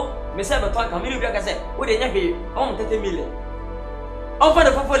film po me se ba to aka mi bia kase wo de nya hwe o mo 30 million Over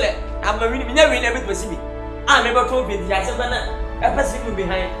the people, I'm a really never in every person. I'm able to be the Asana, a person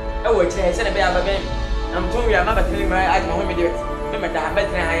behind. I will tell you, I'm told you, I'm not telling my eyes, my home, remember that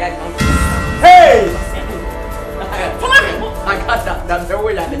better than I had. Hey! I got that, that's the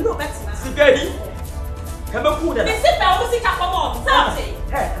way I know. Sigari, come up with it. Sit down, sit up on something.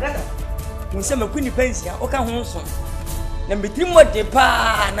 When some queen pension, okay, home son. Then between what they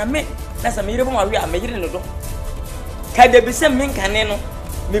pa and I make, that's a miracle. We are making a little. Kada bi sem men kane no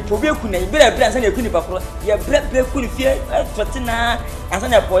me pobe ku na ibere bra san yakuni pakro ya bra ku ni fie totina asan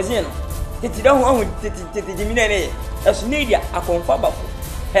ya poison no titi da ho titi jimina ne asu media akonfa bafo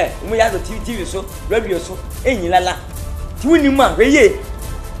he mu ya do tv so radio so enyilala ti woni ma weye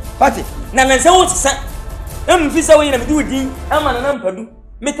party na nansa wo tsa em fi sa wo yina me di wudin ama na mpadu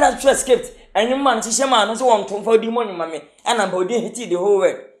me transfer script enyi ma no hye ma no so won to fa di mo nyuma me ana mpa odi hiti the whole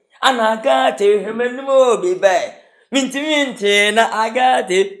world ana ga te hemenimo be bai Minti na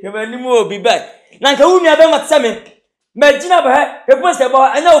agade hemanimo bi bai na nka wumi abe matsame magina ba he post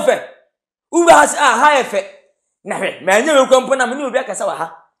ba anya ofe uba has ha efe na he ma anya we kwampo na me obi akasa wa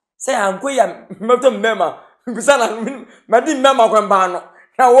ha say anko ya meto mmema bisa na madi mmema kwamba no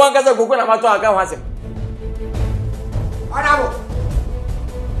na wo angasa kokko na mato aka ho asem anabo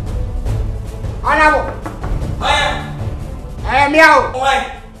aya miao oi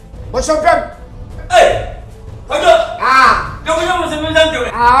bo sopem Ojo. Yo mo se me dan de.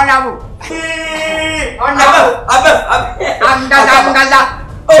 Onabo. Angaza.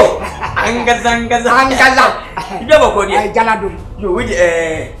 Oh, angaza. Ibe boko di. Ay jaladu. Yo we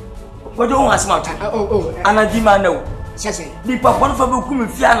Ojo won asma ta. Oh. Anadi ma na wo. Sese. Di papa no fa be ku me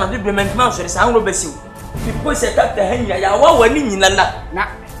fi ana de implement so sa anro besiw. Di po se tata hanya ya wa ni nyinala. Na.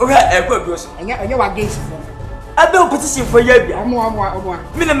 Oga e ko bi so. Enye wa gains for. Abe opposition for ya bia. Omo.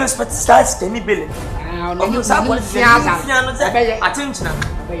 Me na me expect stars can be billing. Onu sa ko fiaza atentina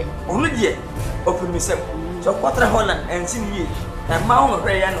onu die opumisem so kwatra Holland ensin yi na ma ho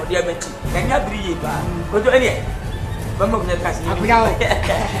hwe ya no dia beti na nya biri yi ba ojo ene ba mo kunya kasi akuya o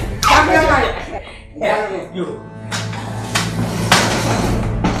yo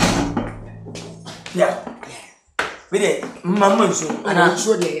ya bide mamma nso ana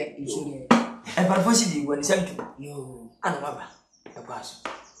nso de e ba fosi di woni santu yo ana baba e kwaso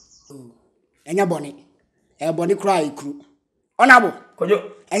enya boni boni kura ikru onabo kojo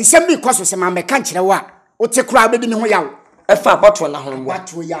ensem bi koso se ma meka nkire wa o te kura be di me ho yawo e fa bottle na ho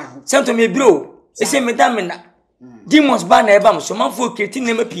bottle ya ho santu me biro e se me da me na Demons ban na eba so manfo creating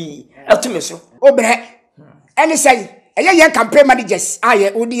name pi atumi so. Obre. Any say ye campaign managers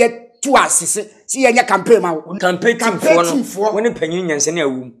aye odi ye to asese. See ye campaign ma. Campaign team for when panyin nyanse na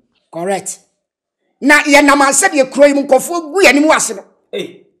awum. Correct. Na ye na man said ye kroyi mu nkofo gu ye ni mu ase no.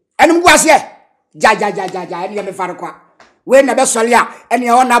 Enum gu ase ja ene me fare kwa. We na be sole a ene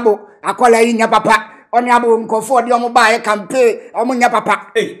ye onabo akola yi nya papa. Oni abo nkofo de omo ba ye campaign omo nya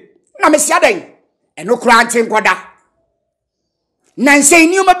papa. Na me sia den. Eno kura ntin koda. Na nse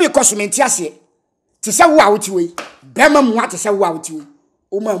ni o ma be kosumenti ase. Ti se wo a wuti we. Bema mu ate se wo a wuti we.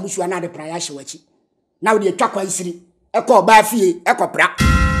 O ma musu ana de prayer hye wachi. Na wo de twa kwa nsiri. Eko ba fie, eko pra.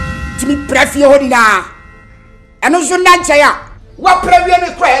 Ti mi pra fie ho di na. Eno so na nche ya. Wa pra wie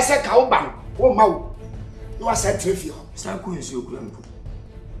ne kra ese ka wo ba. Wo ma wo. No wa se tre fie ho. San ku nsi okura mpu.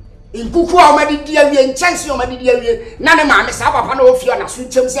 Nkuku a o ma di awie, nchansi o ma di awie. Na ne ma me sa papa na o fie na so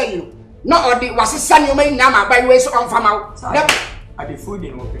nchem se yi. No odi wasesa ni o ma nyina ma ba we so on fama wo. Na ade food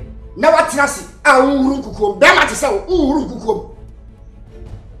in open. Na watrasi a unhuru nkukuom be ma te se unhuru nkukuom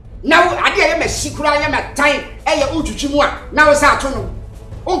na ade ye mashikura ye metan eye utwutwi mu a na wo sa ato no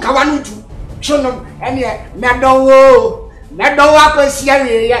onka wa no tu twono ene medowo akosia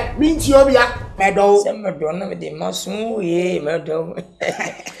we ye minti obia medowo se medowo na me de maso ye medowo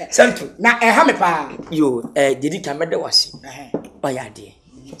santu na ha me pa yo dedi ka mede wase oyade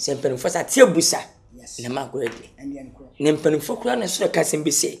se mpenfo sa tie busa na makura de ne mpenfo kura na so ka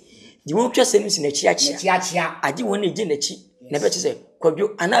sembe se di wo twa senu si na chiachia ade won eje na chi na be se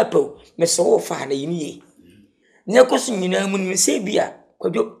kwadwo anapo me so wo fa na yini ye ne koso nyina mu ni se bia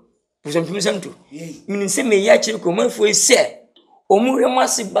kwadwo pusam santu min se me ya chi ko manfo ese omuhwe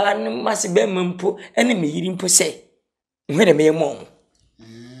masiba ne masiba mampo ene me yiri mpo se nhwe me yemo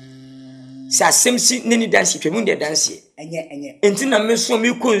sa semsi neni dance twemu de dance enye enti na me so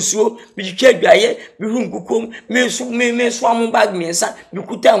me konsuo me twitwa adwaye me hu nkukom me so am bag me nsa me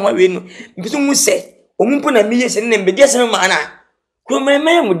kuta anwa we no me so mu se omumpo na me yese ne mbedi ase me mana ko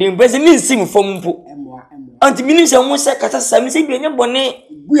me mu de mbese ni nsim fom mpo anti minim se mu se kata sa me se bi enye bone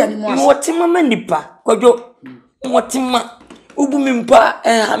buya ni mo wotima manipa kwadwo wotima ubu me mpa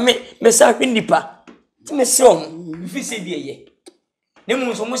me sa hwe nipa ti me se om fi se bi eye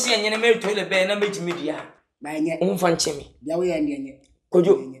nemu so musi enye na me toilet be na mejimi dia na enye umfa nchemi dia we enye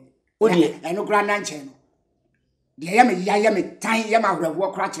kojo odi eno kra na nche no dia ya me tan ya ma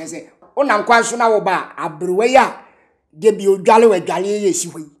hwrewo kra kire se ona nkwan so na wo ba abrewe ya de bi odwale we dwale ye si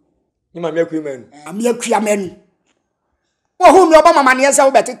hoi ni ma me akua manu ami akua manu wo hu mi oba mama ne se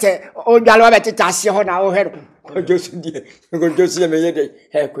wo betete odwale wo betete ase ho na wo hero kojo so die kojo so me ye de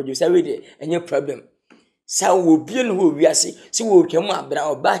kojo sa we de enye problem sa wo bie no wo wiase si wo twam abra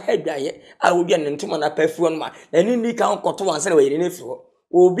oba hedwaye a wo bia ne ntoma na pafuo no ma na ni kan koto wansa na wayire ne firo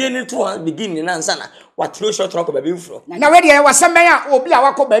wo bie ne to begin na nsa na watro short rock ba bi firo na we de wasemben a obi a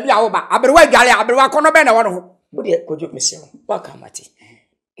wakọ ba bi a wo ba abrewa dwale abrewa kono be na wo no ho bo de kojo mesem waka mate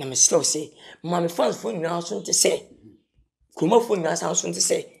na me still say ma me fans fo nyina so nte say kuma fo nyina so nte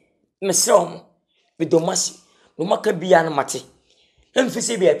say me still mo be domasi no maka bia na mate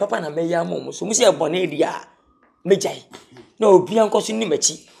emfisi bia papa na me ya mo so musi ebone dia mejai na obi ankoso ni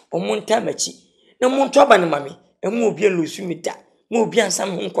machi omonta machi na monto ba ne mame emu obi elusu mi da mo obi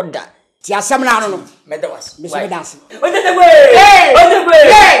ansam nkoda ti asem na no medawas me se das odegwe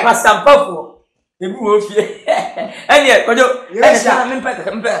pasampafo ebi wo fie ene kojo ene sa me mpa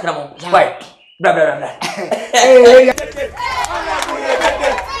ka mo why bla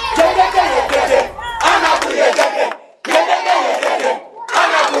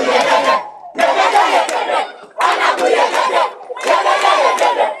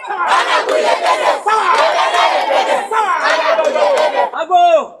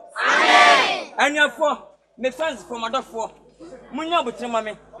me fans from adofo munya botre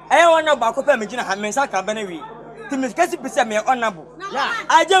mame aye wona ba ko pa me gina ha me nsa ka ba na wi ti me kasi pese me onabo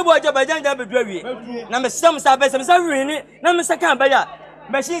ajebu ajaba janja bedu awi na me sem sa be sem sa wi ni na me saka ba ya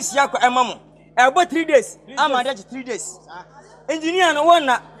machine sia ko emamo ebo 3 days ama de 3 days engineer no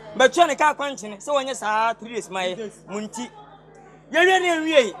wona be twa ne ka kwanchine se wonye sa 3 days mai munti ye wi ne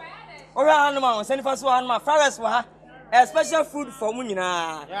wi ora hanu ma se ni fa so hanu ma flowers wa ha a special food for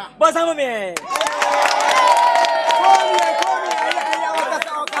munyina boss am me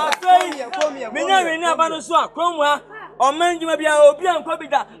Menya abano so akromu ha o manjuma bia obi anko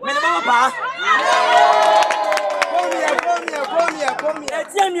bida me ne mama pa komi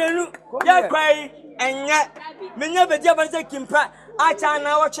etia mienu ya kwai enye menya bedi abano se kimpa acha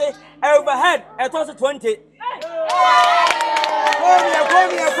na woche overhead eto so 20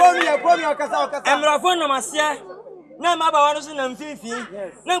 komi okasa emrafo no masia Na ma ba wano so na mfifi.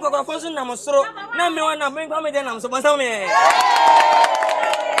 Na nkokofo so na mosoro. Na me wana me kwa me de na mso bonsa me.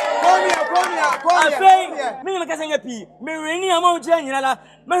 Come here. Me me kasa nya pi. Me reni ama ujia nyina la.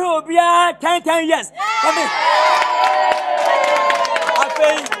 Me he obia 10 years. Come.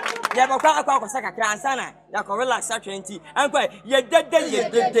 Afei, ya bakwa akwa saka kransana. Ya ko relax 20. Ankwa ye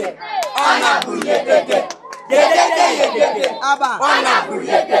dede. Ona bu ye dede. Aba. Ona bu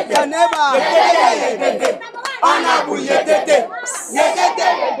ye dede. Kaneba. Ona bu ye dede.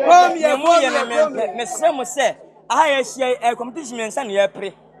 Come here, me say mo say. I share a competition and send you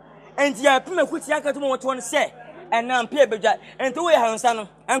pre. And ya pima kuti aka to mo to say. And now pay beja. And to we hansano.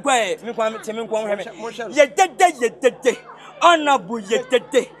 And quiet, me kwam temi kwam heme. Ye dede. Ona bu ye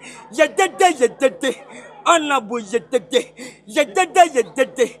dede. Ye dede. Ona bu ye dede. Ye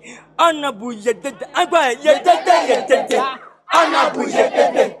dede. Ona bu ye dede. And quiet, ye dede. Ona bu ye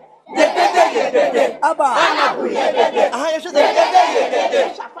dede. Ye Aba. Ona bu ye dede. Ah, you should dede.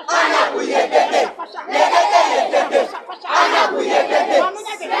 Ona bu ye dede. Ona bu ye dede.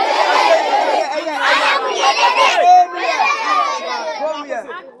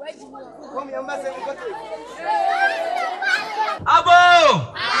 Abo!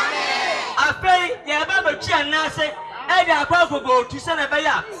 Afei, ya baba tia nase, e da akwa gogo tu se na be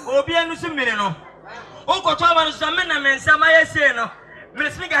ya, obi anu su mmiri no. Okoto aba no so me na mensam ayese no.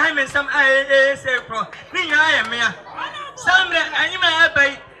 Mresmi ga ha mensam ayese pro. Ni nya aye mea. Samre anyima ya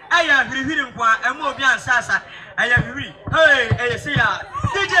bai, aya hwirihwiri nkwa, emu obi ansasa, aya hwiri. Hey, ayese ya.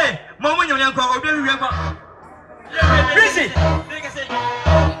 DJ, momo nyonya nkwa, obi hwiri nkwa. Busy.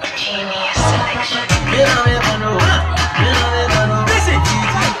 Genius selection.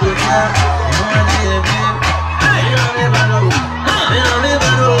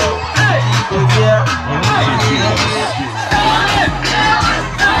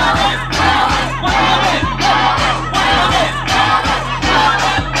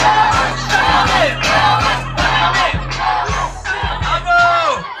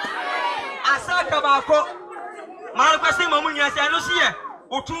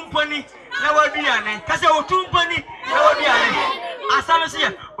 Utumponi na wadiane kase utumponi na wadiane asano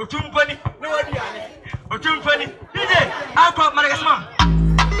sia utumponi na wadiane utumponi DJ akwa maragasma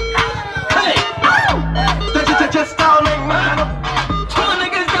hey just down like man two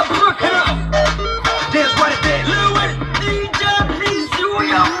niggas got broken up that's what it is DJ please you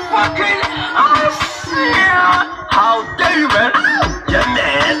are fucking I see how dare you man yeah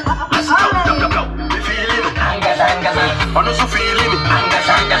man let's go we feeling angaza ono so feeling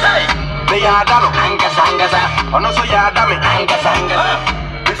angaza me ya dano angaza ono so ya dame angaza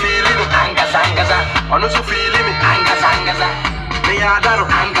we feeling angaza ono so feeling me angaza me ya dano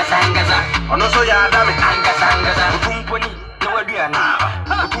angaza ono so ya dame angaza utumponi na waduana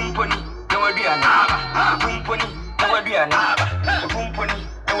utumponi na waduana utumponi na waduana utumponi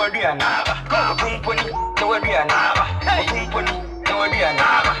na waduana utumponi na waduana utumponi na waduana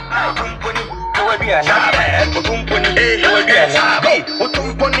utumponi na waduana utumponi na waduana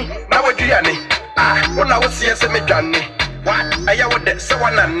utumponi na waduana ona wosie se medwane wa aya wode se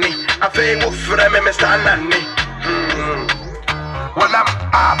wanani afei wo frɛ me Mr. Nani wanam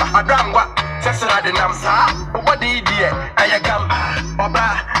adamwa sesra de nam sa obodi die ayagam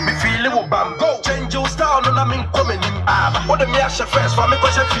oba me feel wo bam go change your style no na me komenim what the me ashe first for me ko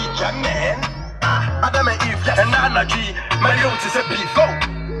she feature man adam if and na ji mario ti se befo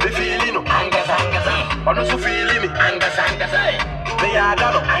me feel no angaza ono so feel me angaza me ya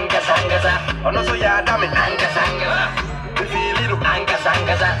da no angaza ono so ya da me angaza me feel no angaza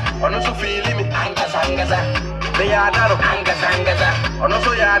ono so feel me angaza me ya da no angaza ono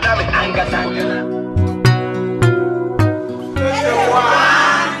so ya da me angaza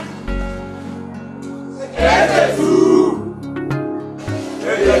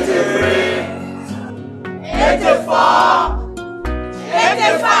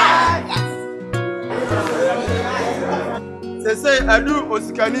Say Adu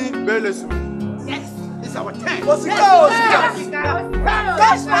Osikani Belesu. Yes, it's our time. Osika.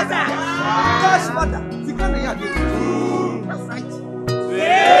 Cash mother. Sikana ya. That's right.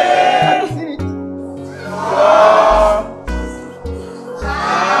 Yeah. Have you seen it?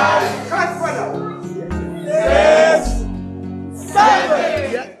 Cash mother. 6, 7.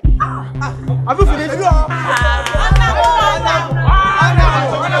 Have you finished?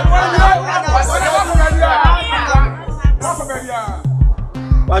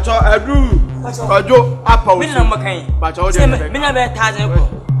 Bacho Adu Bajo apa me na makan Bacho de me na be 1000 ko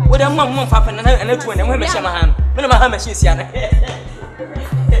wo de mom fafa na na tu na mo me shema han me na ma ha ma shi sia na 1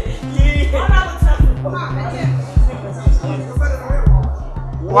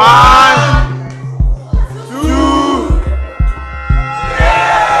 2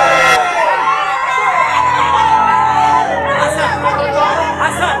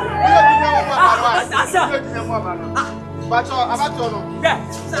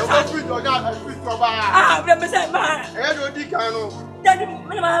 Ah, me say ma. Eh do di kan no. Daddy,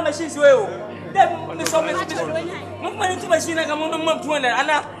 me ma machine so e o. Daddy, me so me. Mo ma ni machine ka mo no mo 200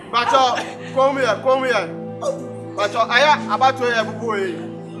 ana. Bacho, come here. Bacho aya abato ye bubu e.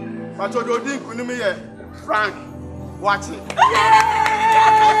 Bacho do di nkunu me ye Frank. Watch it.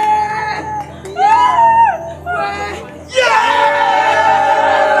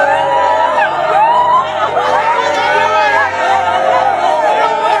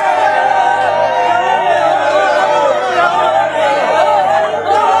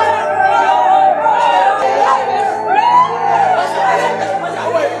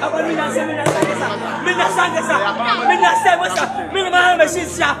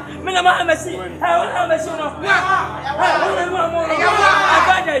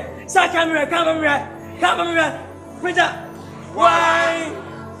 Camera. Wait up. 1,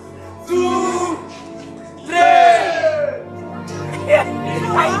 2, 3.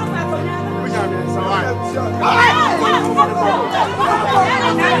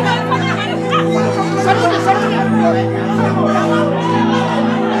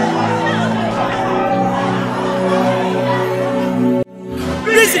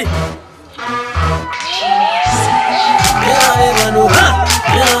 Busy.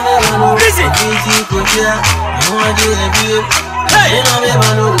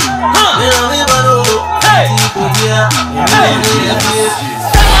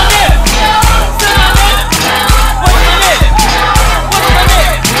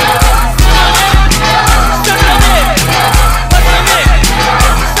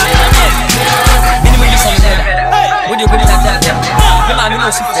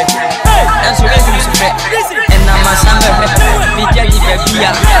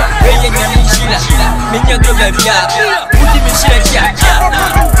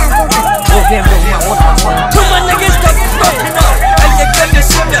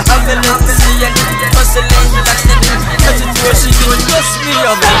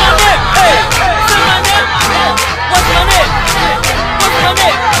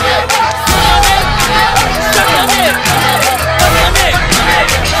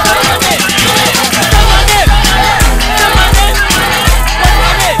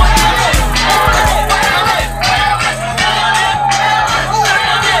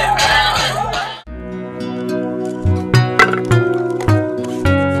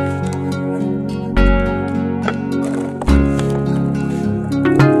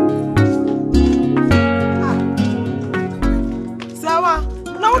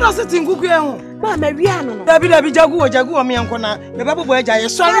 Dabi jagu o mi ankona me ba bobo eja ye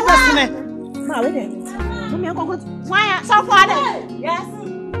sorry person ma we dey mo mi ankon why so far there yes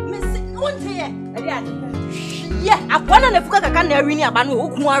miss won't here yeah akwana na fuka kaka na awi ni aba no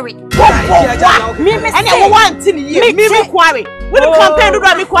okun are me ene wo want ni me kware we the campaign do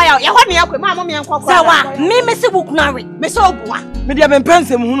me kware ye ho ne yakwe ma mo mi ankon kwa sawa me se bu kunare me se obuwa me dia me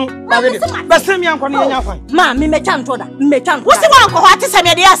pense mu hunu ba se mi ankon ye nya fa ma me mecha ntoda wo se wa ankon ho atese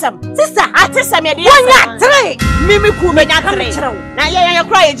me de asem sister atese me de asem wonya 3 me ku me nya 3 na ye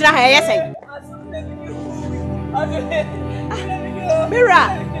kura ye jira ha ye sei Mira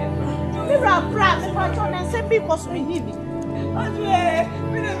bra me patron and say because me hivi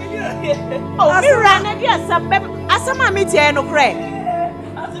oh Mira na dia sabbe asama me tie no kra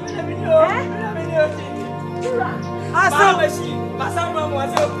Asama mo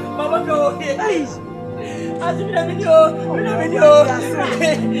aso baba go Asibina video.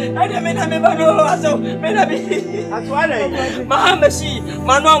 Ada mena me bano aso mena bi. Atwale. Mahamasi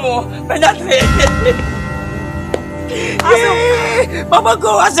manomo benatre. Aso baba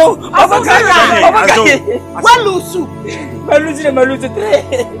go aso baba go. Walusu. Malusu 3.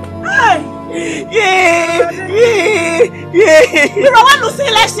 Ai. Yeah. You know walusu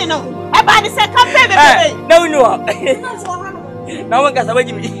election no. E ba ni se campaign bebe. No. Now one gasa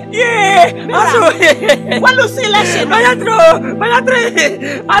waji mi. Aso. Walu selection. Manatre.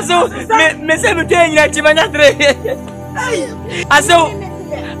 Aso me se mu ten nyina ti manatre. Aso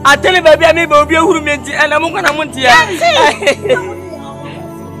atele baby ami ba obi ehuru menti na mo nkwana mo ntia.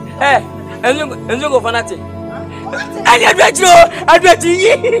 Enzo go fanate. Ali adwachi.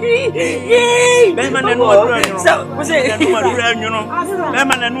 Bema na no adura nyo. So, we say na no adura nyo.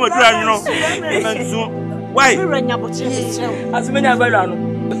 Bema na no adura nyo. Enzo why? Asumenya balu anu.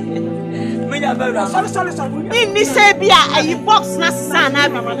 Menya balu anu. Sorry. Ini sebia ayi box na sana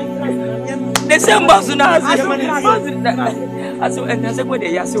bibi. The same box na aso enase ko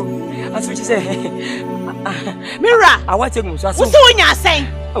de yaso. Aso chi say. Mira, I want to go so. Wo so nya sen.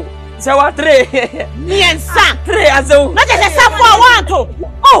 So what 3? Miensa. 3 aso. Na je se for want to.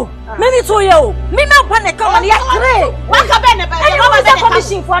 Oh, maybe to you. Me na panic come ya 3. Wa ka be ne be. E no be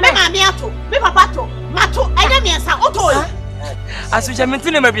commission for me. Me ma me ato. Me papa to. Mato. Enye miensa. Oto. Aso je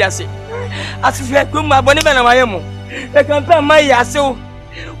mentine ma biase. Aso hwe kwum abone be na mayemo. E kan pa mai aso.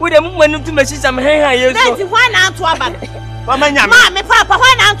 Wo de mu manu tu machisa me hen han yeso. Nti hwa na ato aba. Mama nyame. Ma me papa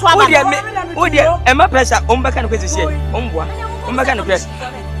hwa na ato aba. Wo de e ma pressure o mbeka no kwesisi. O mbua. O mbeka no pressure.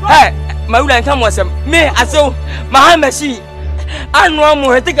 Hey, Maula and come was me, I saw my machine. I know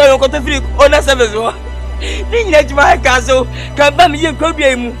more, I think I got a free on a service. Didn't my castle, come by me and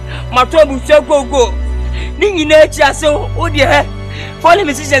Kobe, my trouble shall go. Didn't nature so, oh dear, follow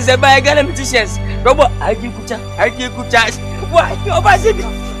musicians and buy Ghana musicians. Robert, I give good charge. Why, you're busy.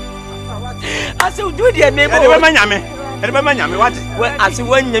 I saw do the neighbor, and what? Well, I see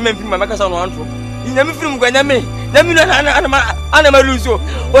one name from my Macason one for. You never film Ghanaian. Let me know Anna Luso.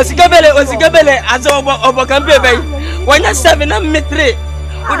 Was Gabele as over Campbell. When you're 7 and me 3.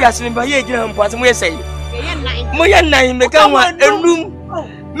 What you asking by ye, what we say? Moya 9, become one room.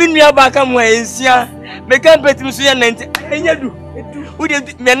 Minia Bacam ways, yeah. Become better to see a 90. And you do. Would you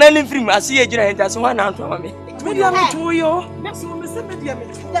be an film? I see a giant as one out of me. Media to you.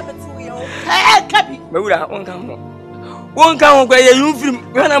 Maura won't come. Won't come where you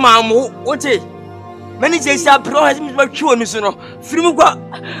film. When I'm what? Many days I brought him to show me soon. Frimuka,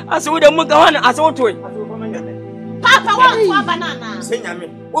 as I would have moved on as I want to. Papa wants banana. Say, I mean,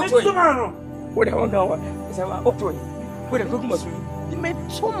 what tomorrow? What I want to is about to. What a cook must be.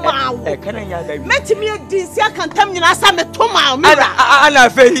 Tomorrow, met me at this. I can tell you, I saw me tomorrow.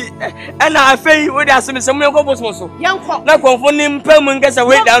 And I feel with us in some young couples also. Young cock, not confounding permanent gets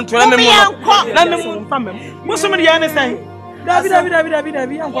away down to me. What's somebody understand? David,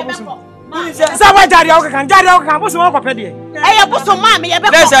 Sawa jari Akan, what's wrong with you? I have some mammy.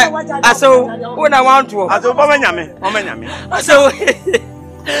 I saw when I want to. I saw Mama. I saw.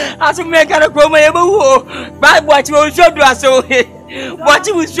 I saw me kind of come over. Bad what you will show to us. So what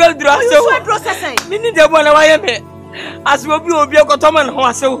you will show to us. So processing. Meaning the one I am. As will be a common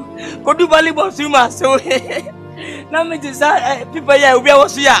horse. So could do valuable swimmer. So now me decide people here will be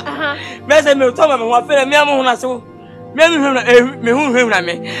also here. Message me, Tom, and what fell me on so. Me who him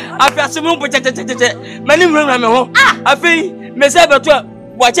me. After some more many room. I feel me say but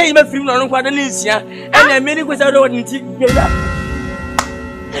watch him film on what an easier. And I many was out of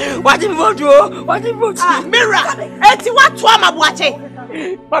what him vote you? What him vote? Mirror. And what to am watching?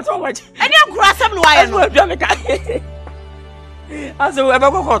 What so much? And you cross some wire. As a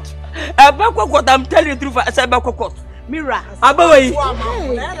court. A back what I'm telling you through a cyber court. Mirror. Abaway.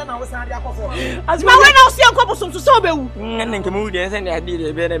 As my way now see a couple some so be. And Kumawood and I did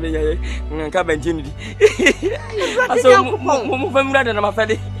a better cabin. I saw move from rather than my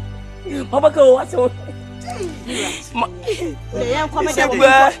family. Papa go what's so.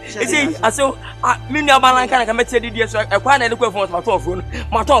 I saw Minia Balanka can make it yes. I quite a for my phone.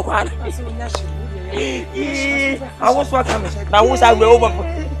 My talk. I was welcome. Now was I will over.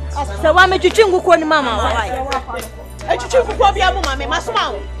 So why make you chingu kwa ni mama? I chingu kwa bia mama me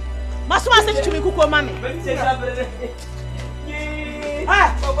masuma. Masuma se chimi kuko mama.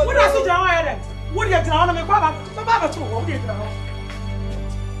 Ah, what does it do? What do you do on me baba? Baba too. What do you do?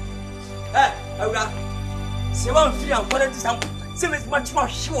 Eh, Oga. Se wan fi an kwara ti sam. Se me much more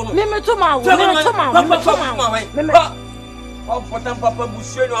sure. Me to ma. Oh, potam papa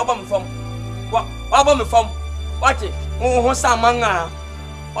busu no aba me fam. Wa aba me fam. What? Oh, sa manga.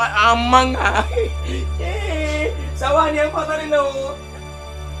 Amanga. Sawani ang patarin na o.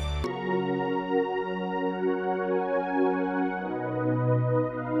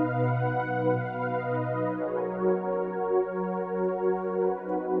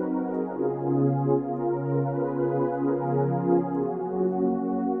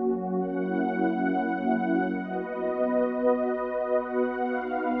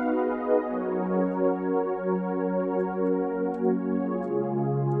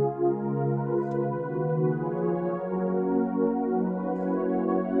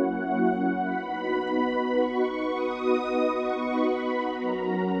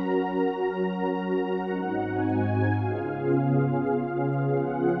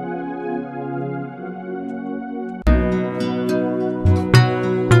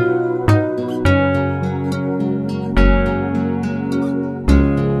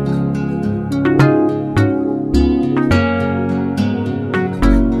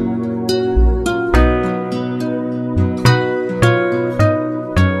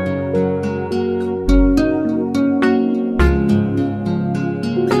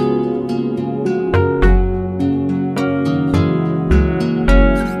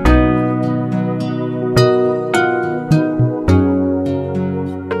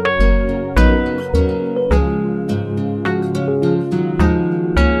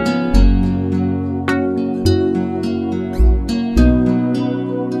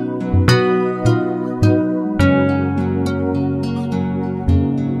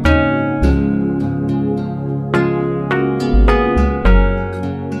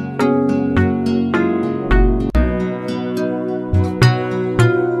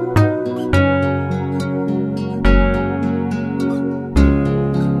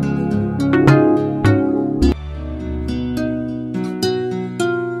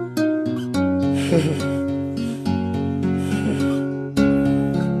 Honorable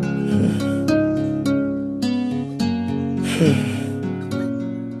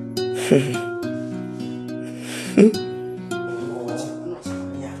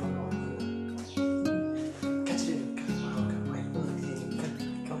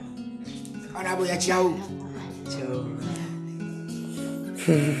Yachiao.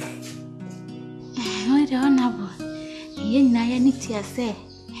 Oh, the honorable. Yen na ya niti ase.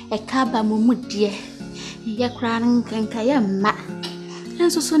 E kaba mumudie. Ye kran kanka ya ma.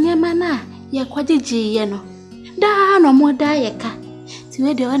 Enso so ne ma na ye kwajeje ye no. Da no mo da ye ka. Ti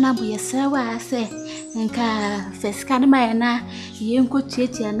we the honorable ye sewa ase. Nka feska ne ma na ye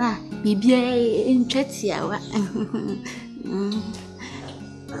nkotuetia na bibia ntwatia wa.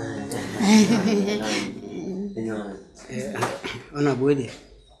 Ona boede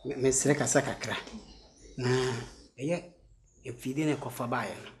me sere kasa kakra na eye efide ne kofa bae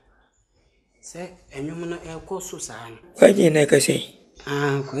no se enwum no ekoso saa no kwaje na kase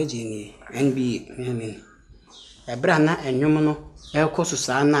kwaje ni nbi memen ebra na enwum no ekoso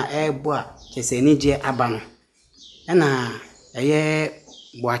saa na ebo a kese ni je aba no na eye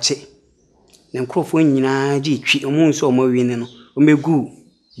boache ne nkrofo nyina ji twi omu nso omawi ne no omegu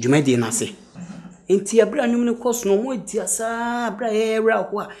dwumadi na se enti abra nwum ne koso no mo di asa abra era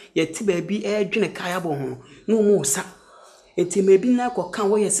ho a yeti ba bi edwene kaya bo ho no mo sa enti ma bi na koka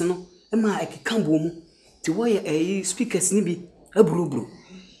wo yesi no ma ekeka bo mu ti wo ye speakers ni bi aburuburu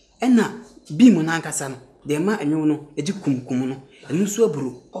ena bi mu na nkasa no de ma nwum no eji kumkum no enu so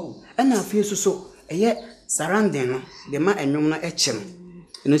aburu ena afie so eye surrounding no de ma nwum no eche no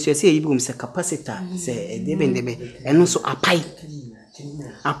enu so se yi bi se capacitor se debe enu so apai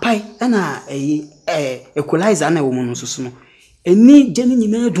ana equalizer na wo mu no so no eni gene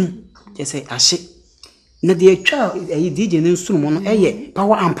nyina dum je say ahye na de atwa DJ ne nsurumo no eye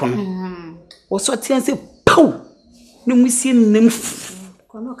power amp no wo so tian say pow no musie nem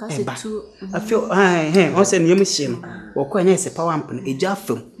kono ka se tu afio o se ne yemhye no wo ko anya se power amp no eja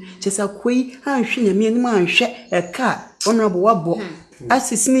fam je say koi anhwe nyame anim anhwe eka honorable wabo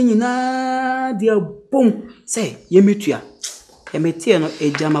asisini nyina de bom say yemetua emetie no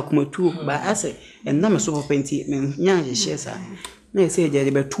ejama kumatu ba ase enna me so penti me nya hye sa na ese eja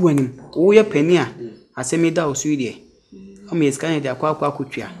de betu anim wo ye pani a asemi da osu die o me scan de akwa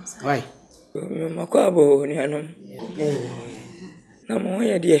akotwa why makwa bo ni anom na mo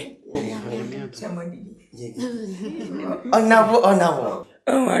ye de onabo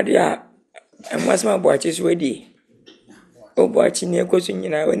adia amasma bo achi so di o bo achi ne ekosu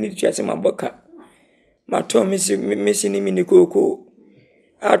nyina wani tuase maboka mato misi ni mini koko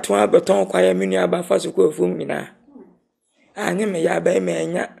ato abeton kwaya mini aba faso ko fum nyina anye me ya ba me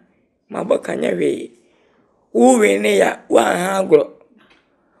anya maboka nya we wo we ne ya wa ha agro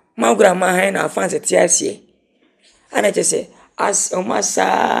magura ma ha na fanse tiasie ana chese as o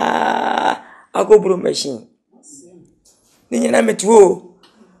masa agobro machine ni nyina metuo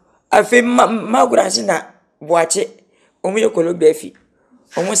afi magura sina boache o mu yokolography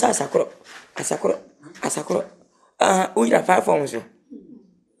o mu sa asakro unya 5 forms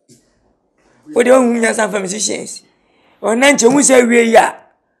o de unya san musicians o na nche mu se wie ya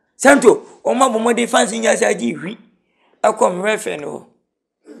santo o ma bomo de fans nya sa ji hwi akom refe no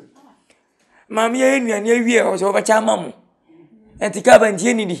mami ye nuane wie o so ba cha mamu etika ba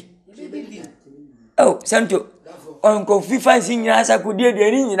ntie ni di oh santo on ko fi fans nya sa ko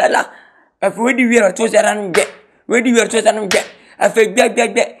de ni nyina la afi we di wie o to sera nge we di wie o to sera nge afi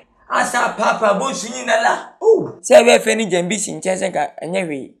gbegbe asa papa bo sunyi na la se be fe ni jambi sin chese ka anya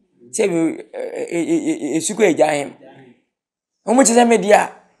hwe se be esuko ejahem o mo chese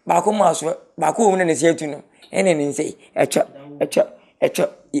media ba ko maso ba ko wona ne se atu no ene ne nse echo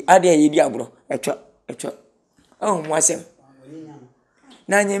ade ye di agro echo oh mo asem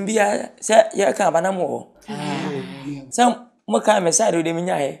na nyambia se ye ka bana mo sam mo ka me sa do de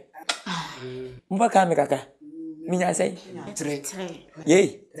minya he mo ka me kaka minya sei 3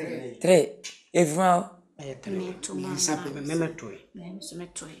 ye 3 evra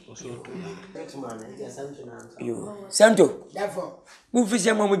yo santo mu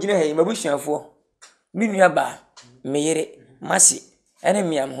fisi mo gina he mabusuafo minua ba meyere masi ene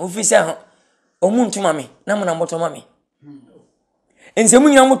miam ofisi ho omu ntuma me na mo na motoma me ensemu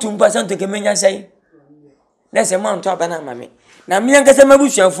nyina motum pa santo ke menya sei na se ma nto abana ma me na me yankasa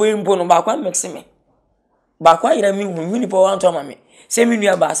mabusuafo empo no ba kwa mexime ba kwa ira mi hu ni po wanto ma me se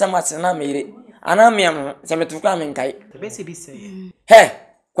minua ba asama na meyere ana miam se metuka me nkai bese bi se he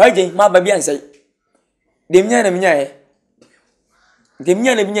kwaje ma ba bi ansai demnya na minya he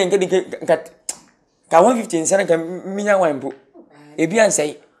demnya na minya nke ka 150 nsana ka minya wampo ebi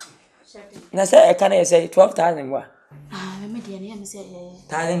ansai Na say I can say 12,000 wa. Me dey na me say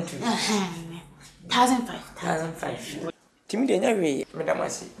 1,002. 1,500. Timi dey na we madam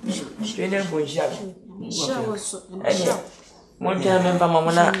asi. Trainer bonja. Sure was. Monja member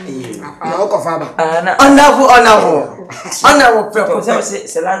mamona. Okofaba. Na honorable people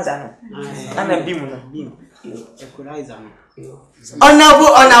say lanza no. Ana bimu no. Equalizer no.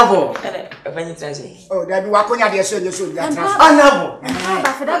 Honorable. Evanyi transe. Oh, that be wakonya dey so that. Honorable.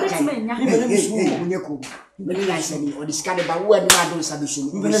 Ba for that bit me nya. Munyeko. Meni na sani o discard ba wo ani ma don sabe so.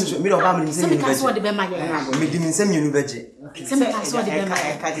 Me do ba me say me Kaso de be ma ye. Me di me say me nu beje. Se me kaso de be ma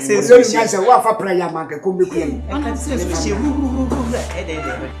ye. Say so nya say wa fa prayer man ke ko meku ye.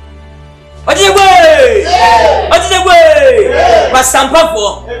 Ojegwe!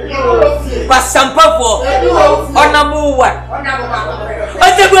 Basampafo! Onamu one!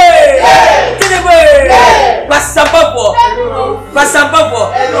 Ojegwe! Basampafo!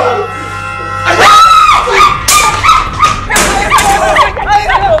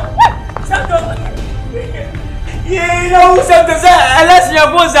 You know something, unless you're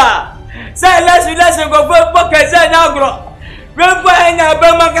Boza. Say, unless you go for Kazan. Remember, I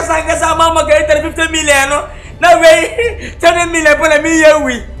Bama Casanga, Mamma get 50 million. No way, 10 million for a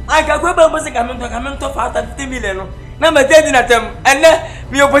million. I can go back to 50 million. Number 10 at them, and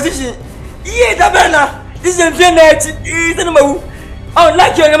then your position. Yeah, Tabana, this is a number. Oh,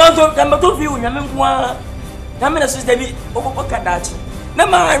 like your amount of view, Yamma. Namina system over Kadachi.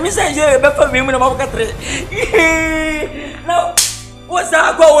 Nama, I miss a year before women about Catray. Now, what's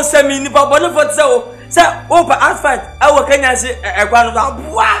that? Go with some in the bottom for so. Sir, over asphalt, our Kenya say a one of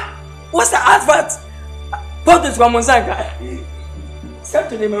what's the asphalt? Potters from Monsanga.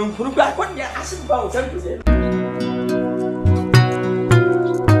 Saturday, man, who got one year as about something.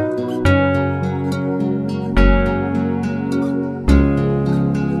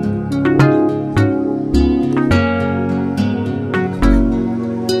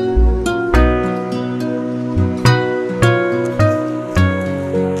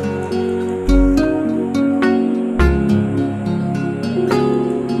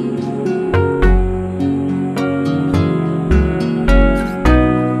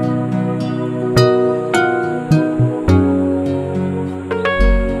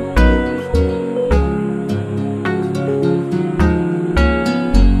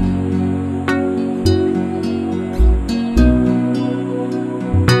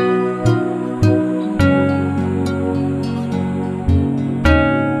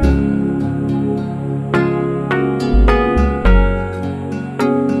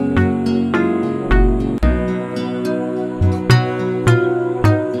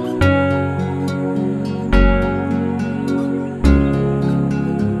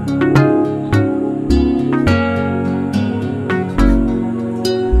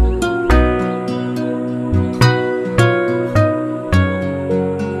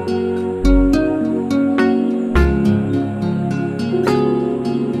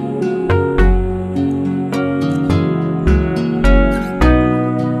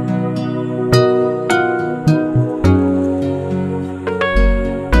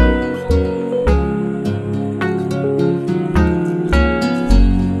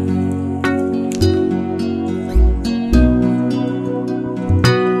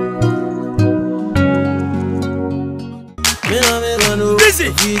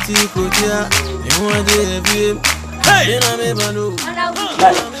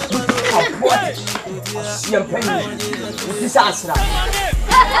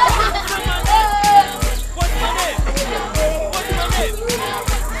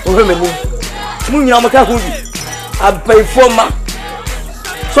 I'm a pay for ma.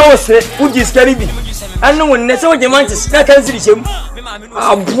 So say, would you scare me? I know when that's what you want to snack and see him.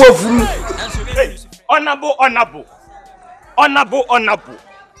 I'm poor. Honorable,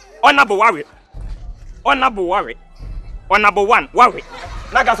 worry. Honorable worry. Honorable one, worry.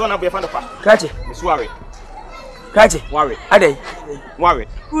 Nagas one of your fan of catch it, Miss Worry. Catch it, worry. Ade, worry.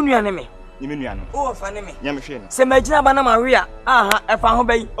 Who knew enemy? You mean, oh, funny me. Yamashin. Semajina Bana Maria. Aha, if I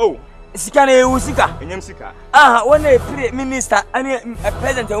obey. Oh. Sikane usika enyamsika when a minister and a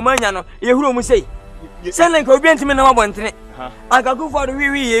president omanyano yehuru mu sei send like obi antime na mabontene aka go for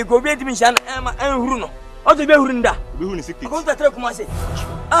we go bi antime shan enhuru no o to be huru nda be huru ni 60 ko ta tire kuma sei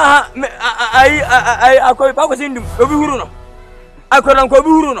ai akoy pa ko sindum obi huru no akoran ko obi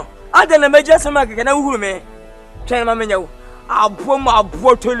huru no ada na meje sema keke na huru me twen ma menyawo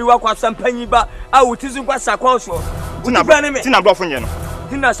abo toliwa kwa sampanyi ba awutizu kwa sakwa so tina bro fonye no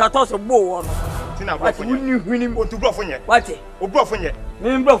Tina Satos bo Tina bro fonye o tu bro fonye what o bro fonye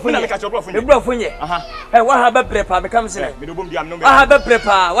me bro fonye me catch bro fonye me bro fonye what have prepare me come say me do bom biam no me have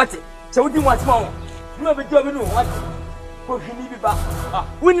prepare what So we want more. No be do me no what. Ko hini bi ba.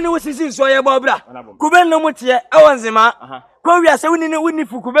 Woni ne wosisi so ye ba bra. Kuben no mutie e wonzema. Ko wi ase woni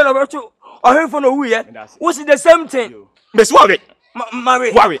fukube no beto. Ohemfo no wu ye. Wo see the same thing. Me so worry.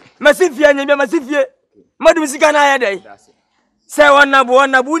 Marry. Masifie nya bi masifie. Madum sika na ya dai. Say wonna bo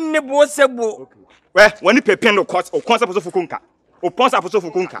wonni bo sebo. We woni pepen no court o concept so fukunka. O sponsor so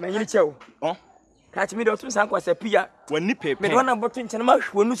fukunka. Me yiri chewo. Oh. Catch me do so san kwase pia. Wonni pepen. Me wonna boto nchen ma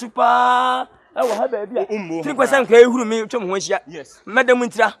hwonu super. E wo ha ba bia. Tin kwase nka ehuru me twem ho hia. Yes. Madam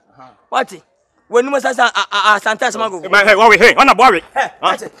ntira. What? Wonni mo sasa Asante asema go. Worry, hey, on a worry.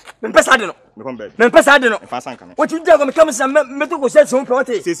 Me pesa de no. Me come back. Me pesa de no. Fa sanka me. What you do go me come some me to go set so what?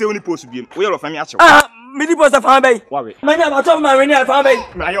 Say woni post biem. We your family acho. Me di post fa bay. Worry. Manya ba to ma reni fa bay.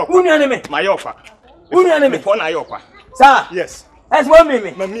 My yopa. Uni ane me. My yopa. Uni ane me. For na yopa. Sir. Yes. That's what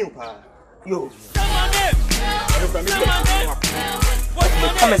me. My meal pa. Yo.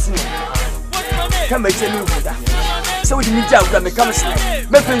 Come and see me. Come and see me. So we need to me come see.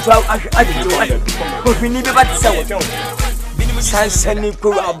 Me friends I do. But we need to bat say. Sansani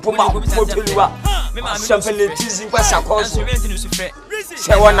ko aboma potoluwa. Champagne tizi kwa sakoso.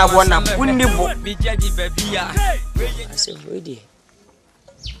 Se wana wonni bo. Ase wedi.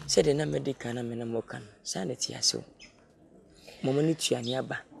 Se de na medical na me na mokan. Sanity aso. Momo ni tuani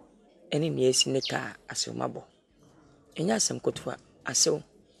aba. Ene ne esi ne ka aso mabo. Enya asem kotwa aso.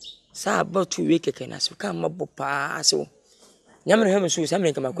 Sa about 2 week keke na so ka mabo pa aso. Nyamre heme so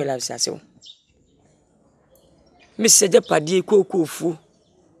samre nka makwela aso. Mr. Jeopardy kokofu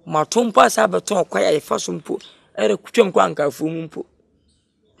matompa sabaton kwaya efaso mpo ere kutwem kwa ankafu mpo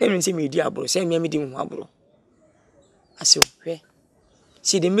emi se medi abro se mi amedi hu abro ase hwe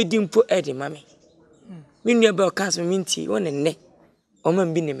si de medi mpo e de mame minnu ebe o kanso minti wona ne o ma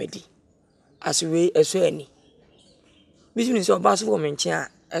mbi ne medi ase we eso ani bisu ni so ba so wo menche a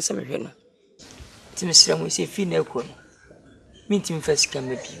ese me hwe no ti mesra mo se fi na ekwo no minti mfasika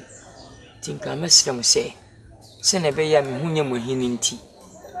mabi tinka mesra mo se sene be ya me hunya mo hini nti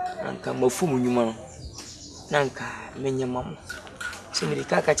anka mafumu nyuma no nanka menya mamo sene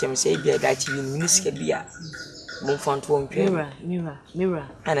kaka chem se bia dachi ni minisika bia mo fanto onpwe mira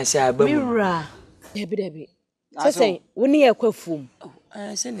ana se abamu mira debi sese woni ye kwafum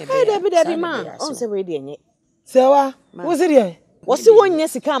sene debi ma on se we de enye sewa wo se de wo se wonye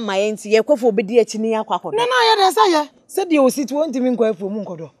sika amaye nti ye kwafo obedi achi ni akwakodo na ye de sa ye se de o sit won timi kwafum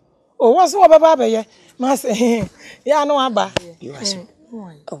nkodo o wo se wo baba abaye mas ya no aba you aso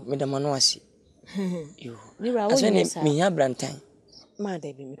oh medama no asi yo mira wo ni sa me ya brantan ma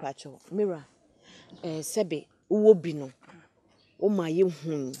debi mi pacho mira sebe wo bi no o ma ye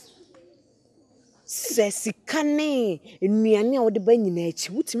hu se sikane enuane a wo de ba nyina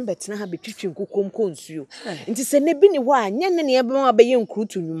achi wutimi betena ha betwitwe nkokom konsuo nti se ne bi ni ho a nya ne ye ba ba ye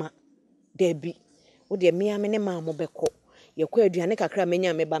nkrutu nyuma debi wo de me ame ne ma mo beko ye kwa aduane kakra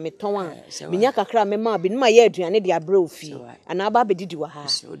menya me ba meton a menya kakra me ma bi ne ma ye aduane de abra ofi ana ba bedidi wa ha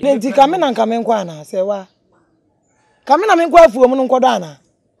nti kame na nkame nkwa na se wa kame na me nkwa afuom no nkodo ana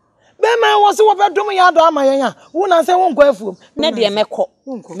be ma wo se wo bedom ya do ama yen a wo na se wo nkwa afuom ne de meko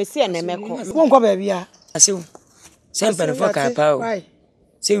me se ne meko wo nkwa ba bia ase sempa no foka pa o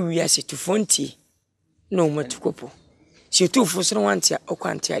se wi ase to fonti no matukopo se to fo so wantia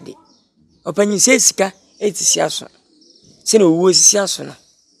okwante ade opanyi se sika etisi aso se no wo sisi aso no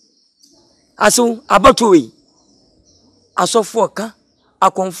aso abato we asofo ka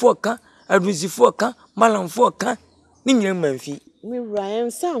akonfo ka aduzifo ka malamfo ka ni nyina manfi mi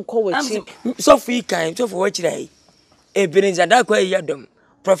Ryan san ko wachi so fi kan so for wachi dai e benza da ko yadom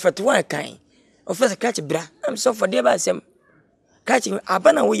prophet one kan officer catch bra am so for dey ba sem catch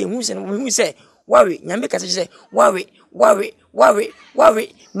abana wo ye hu se wawe nyame ka se wawe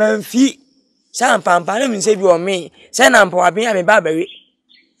manfi san pampa na mi se bi o me se na mpa wa bin me ba bawe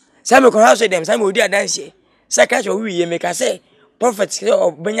se me ko house dem se me odi adanse se catch o wi ye me ka se prophet se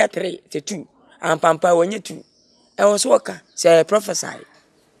obenya 3 to 2 am pampa wonye 2 I was working, say prophesy.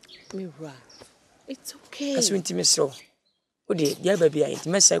 Mira, it's okay. As we intimate so. What did ya baby? I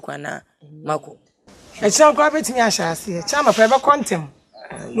must say, Kwana, Marco. It's not quite betting I shall see a charm of ever quantum.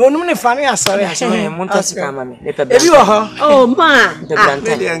 No, no, funny, I saw it. If you are, oh, man, the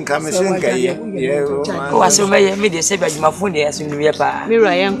commission. Oh, I saw my media say, but my phone is in the pa.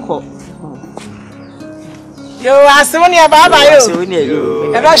 Mira, uncle. You are so near Baba,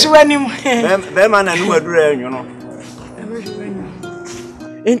 you. And I should run him. Beman and you are, you know.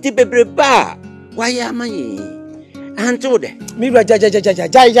 Inti bebreba why am I anto de mi gba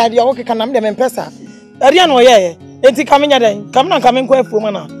jaja dia o keka na me dem pesa area no ye enti kame nya den kame na kame nkwa afuo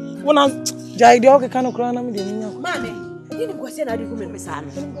mana wona jai dia o keka no kra na me de nya mame Didn't go send a digum misano.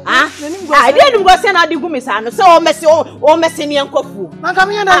 Ah, I didn't go send a digum misano. So, Messini and Kofu.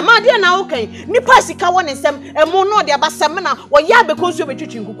 Macamina, my dear, now okay. Nipasika one and some, and more no, dear Bassamana, or ya because you were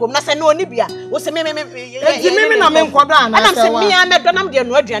teaching Kukum, Nasa no Nibia, was a meme. I'm Quadan, and I'm saying, me, I'm not done, dear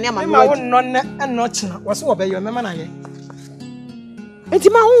Nodian, and not was over your memory. It's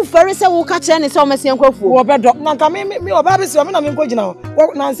my own very so catch any so messy and Kofu, or bed drop, Nakame, me or Babis, I'm going now.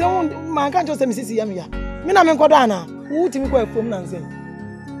 What Nancy, my can't just Mrs. Yamia. Minam Quadana. Who to me go from Nancy?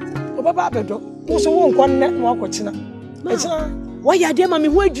 Oh, Papa Pedro, who so won't connect more Cochina. Why, ya dear mammy,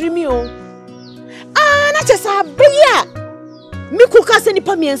 who dream you? Ah, not just a beer. Miku Cassini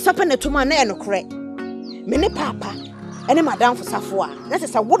Pammy and Sapana to my name, correct. Mene Papa, and Madame for Safua. That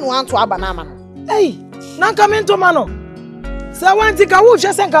is a good one to Abanama. Hey, now come into Mano. So I want to go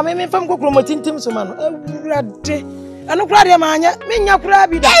just and come in from Gokumotin Tim Sumano. I don't cry, Mania, Minya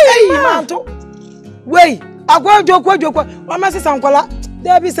Crabby. Hey, Manto. Wait. Agwa joko wama sisa nkola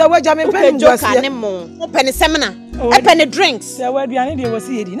there be say waja me pen joka ne mo open seminar open drinks say we aduane de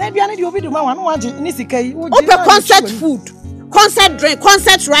wasi yedi na aduane de obi do ma wan waje ni sika yi open concert food concert drink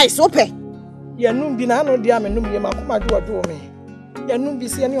concert rice open ya num bi na no dia me num ye makoma do me ya num bi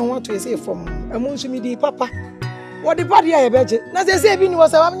se ne ho ato ese fom amun su mi di papa what the party ya beje na say bi ni wo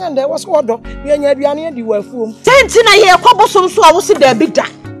say wa nya nda wo so odo ye nya aduane di wafuom tenti na ye kobosom so a wo se da bi da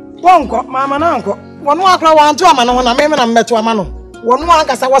bonko mama na anko wonu akra wanto ama no na me na mmeto ama no wonu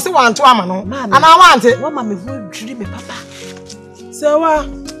ankasa wo se wanto ama no ana wante wo ma me hu dwiri me papa sewa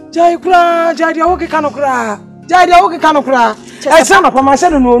jai kura jai dia woke kanokura jai dia woke kanokura e se na pama se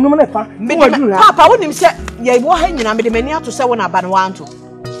no onum ne fa papa wonim se ye wo ha nyina me de mani ato se wo na ba no wanto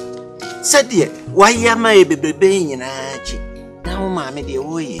se de waya ma e bebebe nyina chi na wo ma me de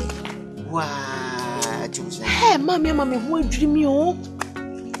wo ye wa chumse he ma me hu dwiri mi o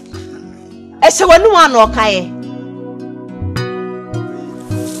ese wanu anu okaye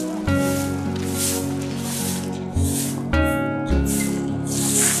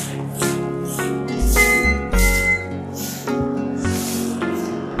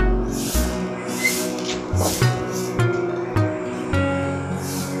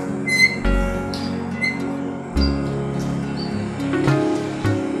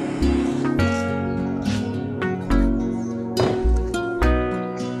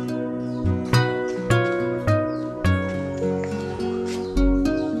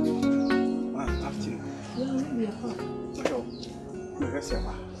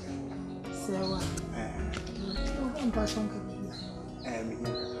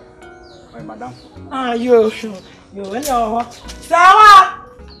yo enyo sawa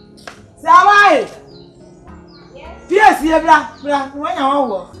yes ye bra wanya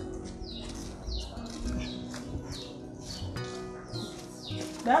wo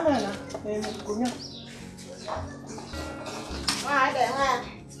dama na kunya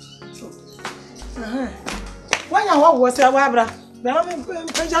wanya wo sawa bra na me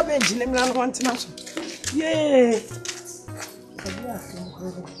peja benji le mra no wantina so yeah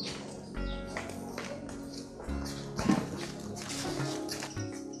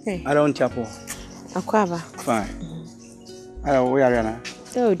Hey. I don't chapel. Akwaba. Fine. I don't wear Ariana.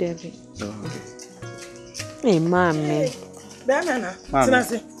 Oh, David. Okay. Hey, mommy. Banana.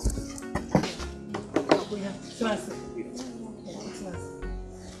 Sinasi.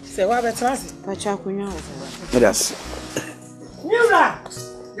 Say what about Sinasi? Pachakunya. Yes. Mira.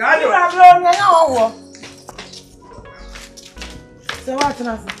 Mira, bro, you know. Say what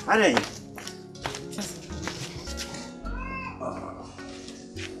Sinasi? I don't.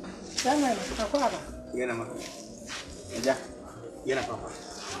 Dama akwaba. Yena ma. Eja. Yena papa.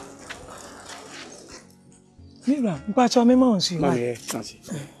 Mira, mpacho me ma onsi. Ma ye, nansi.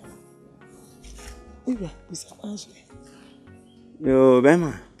 Mira, bisa anso. Yo,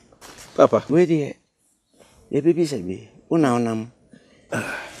 bema. Papa, we dey. Ye baby say be. Una onam.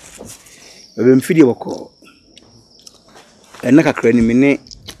 Be mfidi woko. Ena kakra ni me ne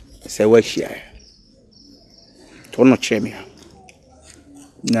se wa hia. To no kire me.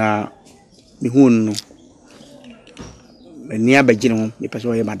 Na mi hunu ni abagine ho me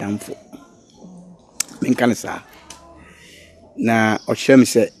pese ye madamfo men kan sa na o hye me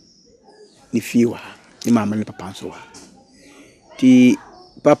se ni fiwa ni mama ni papa so wa ti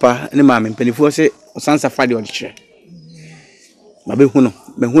papa ni mama mpelifo se osansa fade o hye ma be hunu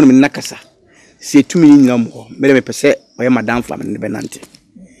me nakasa se tumi nyina mo me pese o ye madamfo me be nante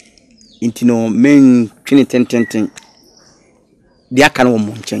intino men twini tenten dia kan wo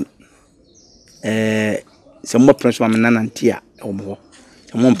mo nchen se mo prince ma nanantia o mo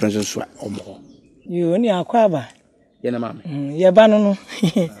se mo prince so o mo yo ni akwaba ye na mama ye ba no no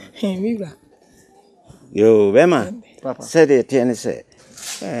mira Yo, Bema. Said it, and say,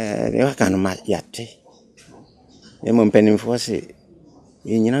 you can match yet. The Mumpenim for say,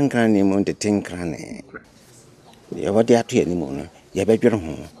 in your cranny, Monte Tin Cranny. What they are to any moon, you bet your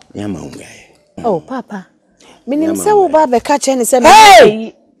home, Yamaway. Oh, Papa. Meaning so Baba catch any say,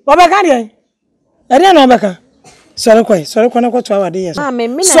 hey, Baba Ghanaian. I didn't know Becca. Sorry, sorry, when I got to our dear.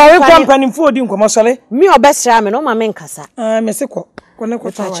 Sorry, company for doing come, sorry. Me or best ramen, no, my men cassa. Messico. When I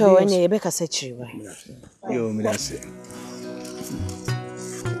got to our and a Becca said you. Yo, me that's it.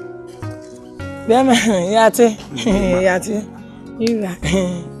 Yate,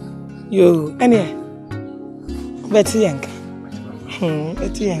 you, any Betty Yank.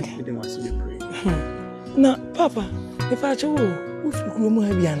 Betty Yank. No, Papa, if I told you,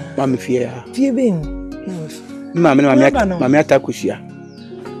 Muhabiana, Mammy Fear, Fear being. Mamma Takusia.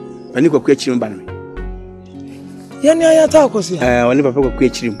 When you go quit him by me. Yana Takosia, I never go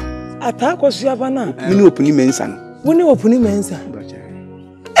quit him. Atakosia Bana, you open him and son. When you open him and son.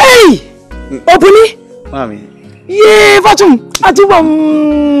 Hey! Open it? Mammy. Yea, Fatum, I do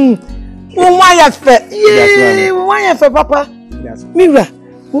why I fed. Yea, why I fed, Papa? Mira,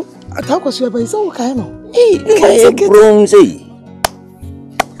 Atakosia by so kind of. Hey, bronzy.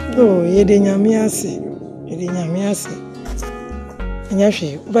 Oh, ye didn't me see. You didn't me see. And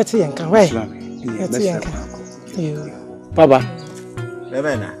Yashi, but you can wait. Papa,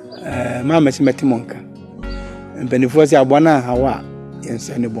 Mamma Metimonka. And Benifosia Abwana Hawa, and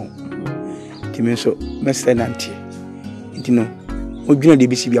Sanibon. Timeso, Master Nanti. You know, we're going to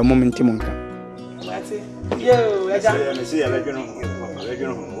be a moment Timonka. Yo, I see a legend.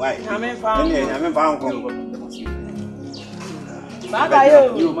 Why? I'm found.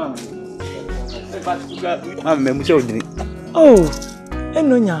 Oh,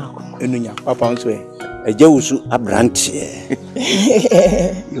 Enonya, Papa, on swear. A Jewsu a branch.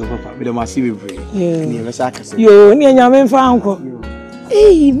 Yo, Papa, we don't must see me pray. You near Yaman for uncle.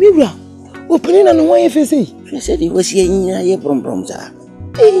 Hey, Mira, opening on the way if you see. She said he was here in a from Bromza.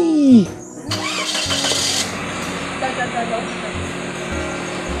 Hey.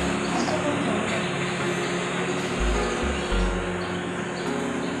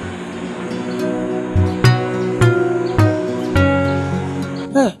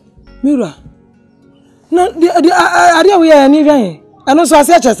 Mira, no, the idea we are near, and also I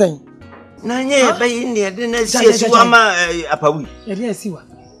said, Nanya, by India, didn't see a pawi. I didn't see what.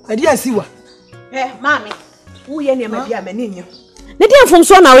 I didn't see what. Eh, Mammy, we are near my dear Menin. The dear from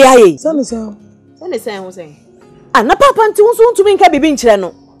so now, I son is saying, and a papa soon to make a baby in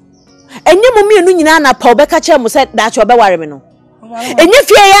Chileno. And you, Mummy, and Nina, Pobeka Chamo said that you're Bawarimino. And you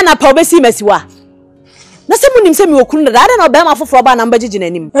fear Yana Pobesi Messiwa. Na semu nim se me okunu da na obema foforo ba na mba gigine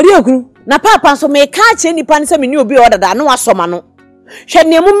nim eri okunu na papa so me ka che nipa ne se me ni obi odada na wasoma no hwe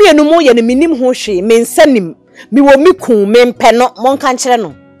ne mu mienu mu ye ne minim ho hwe me nsanim mi wo mi kun me mpe no mon kan kire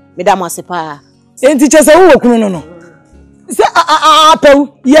no me da mo asepa enti che se wo okunu no se apew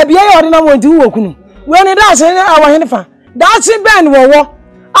ye bia ye odina mo enti wo okunu we ni da che awo hene fa da che ben wo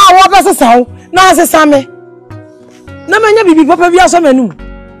awo be sesaw na asesa me na manya bibi papa bia so manum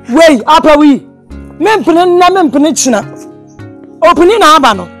we apew Mempene china. Opening na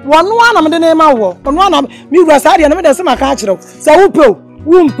aba no. Wonu ana me de na ma wo. Onu ana mi wura sa de na me de se maka akire. Sa wupo,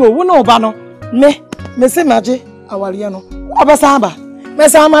 wo na oba no. Me se maje awale no. Obasa aba. Me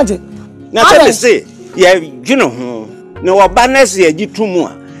se amaje. Na te se ye dwene ho. Na oba na se ye gitumu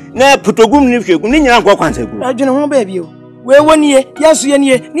a. Na putogum ni hwegu ni nyina nkwa kwansa gu. Adwene ho ba bi o. We wonie, yesu ye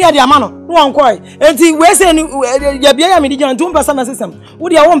nie, ni ade ama no. No wankoi. Enti we se ni ye bia ya me di jan tum pasa na sesam. Wo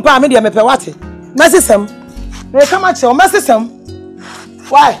de wo mpa me de me pe wate. Messisem. They come at you, Messisem.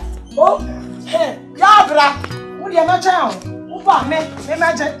 Why? Oh, hey, Yabra. What do you not tell? Upa, me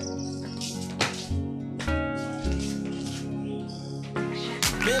magic.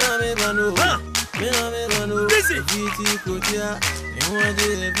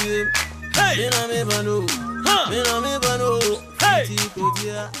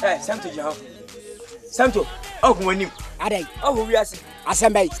 Hey, Santo, oh, when you Adai, oh, yes,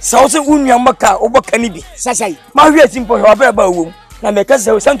 Asante. Sauce unya maka oboka ni bi. Sasai. Ma hwe simpo hwe oba ba wo. Na me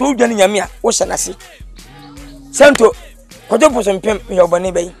kasa Santo udwane nyame a wo hyenase. Santo, kojo poso mpem hwe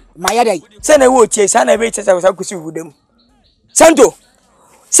obane bai. Ma yadai. Se na wo tie sa na be tie sa kusi hudam. Santo,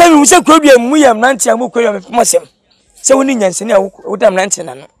 se mi se kro bia mu yam nante am ko yam pemosem. Se woni nyansene a wo dam nante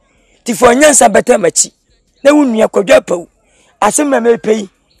na no. Ti fo nyansa beta machi. Na wo nua kojo apaw. Asem ma me pei.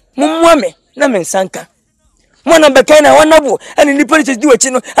 Mumwa me na me nsanka. Mwana bekana wanabu ani ni police di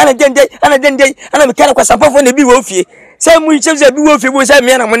wachi no ana dende ana mekana kwa sampafo na bi wo fie sai mu icheze bi wo fie bo sai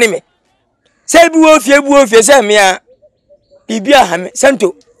me na mo ne me sai bi wo fie sai me a bibia ha me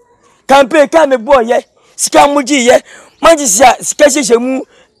Santo campaign ka me boy ye sika muji ye manjisia sika sheshemu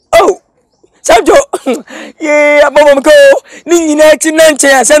oh santo ye abomko ni nyina ti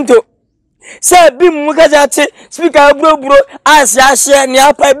nanche Asante se bi mu kaza ti speaker bro asia ni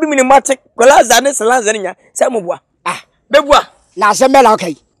apa bi mini mate kola zane salanze nya se mubua bebua na asembela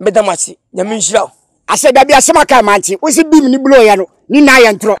okay bedamasi nyaminshira ase bia asema ka manti wo si bi mini blow ya no ni na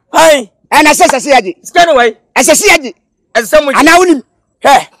ye ntro hai na sese yaji scan away sese yaji esamu ana wonim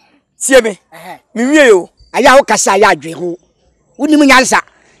he sie me miwie yo aya wo kasa ya adwe ho wonim nyansa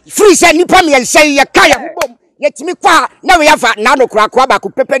free se nipa me yense ye kaya bom yetimi kwa na we yafa na no kura kwa ba ko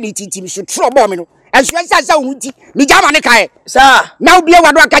pepe ni titimi so tro bom me no enso yensa sa hunti mi jama ne kai sa na obi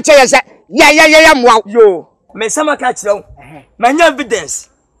wado aka che yense ye mwa yo me sama ka kire wo manya evidence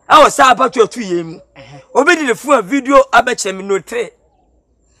awo sa apato otu yemu obedi the full video abeche me no 3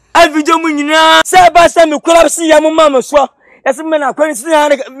 a video mu nyina sa ba sa me kura si ya mu mama so yesi me na kwani si na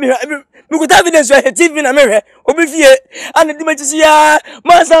me kuta evidence we TV na me hwe obi fie ana di machi ya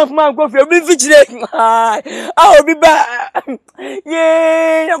mansa fuma ko fie obi fi kire obi ba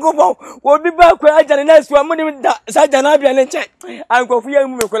ye yakobo obi ba kwa ajane na su amuni da sa jana bia ne nche anko fie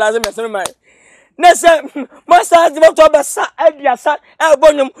mu me kula se me se me nessa masa zibato basa abiasa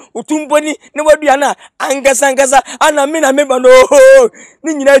ebonyum utumboni ne waduana angasa ana me na meba no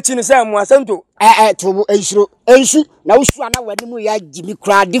ni nyina chi ne say mu Asante to ensu na usu ana wani mu ya jimi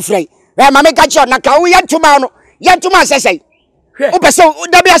kra different ma me ka chi na ka wo yentuma no yentuma sesei o pese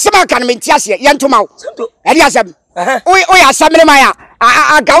da bia sema kan me ntiase yentuma e dia asem o ya asamre ma ya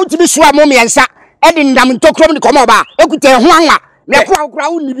aga utimi suwa mu miensa e di ndam ntokrom ni komo ba ekute ho anwa me kura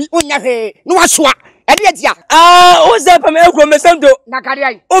unibi onya he no wasoa e dia dia o ze pam ekrom Asante na kare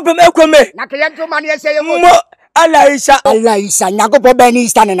ai o pam ekrom na ke yentuma ne ese ye mo Alaisa nyakopo be ni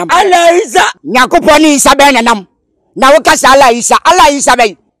isa nenam Alaisa nyakopo ni isa be nenam na wo kasa Alaisa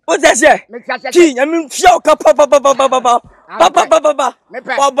be o tese ki nyami fia ka papa baba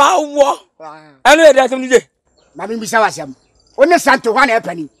wo anu e da sem nije ma mi bisa wasem oni Santo hwa na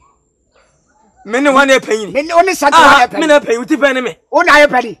epani me ne hwa na epani me oni Santo hwa na epani me na epani uti pani me ona ye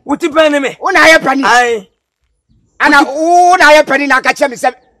pani uti pani me ona ye pani ai ana ona ye pani na ka che me se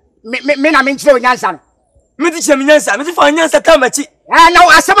me na me nchire onyansa no me ti che me nyansa me ti fa nyansa ta machi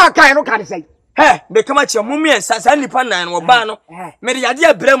na asema kan no kan sei he be kama che mu me sa nipa nan wo ba no me de yade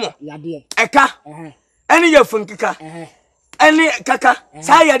abremo yade eka eni ye funkika eni kaka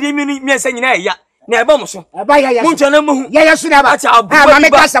sa yade mi me sa nyina ya na eba mo so eba ya mu ntwana mu ya su na ba ma me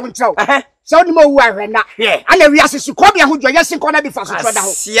ka sam ntro so ni mo wu ahwe na ana wi asesu ko bia ho jo yesin ko na bi fa so tro da ho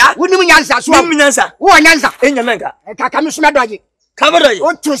wonim nyansa so wonim nyansa wo nyansa enyamenga kaka mi so na doje kabadoye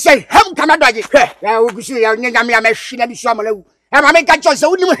o to say hem kama doje ya ogusu ya nyame ya mahwi na bi so amalawu ma me ka cho so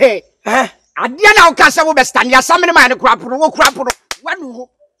wonim he adia na o ka se wo be stand ya samene ma ne kuraporo wo kuraporo wanu ho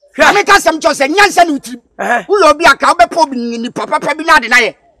ma me ka sam cho se nyansa ni utim wo yo bi aka wo be po bi ni papa bi na de na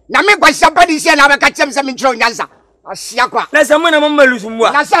ye na me gwa samba di se na be ka chem se me ntro nyansa asia kwa na se mo na mama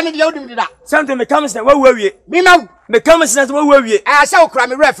lusumwa na sa ne de odim dida Santo me come se wa wawie mi ma me come se wa wawie se o kura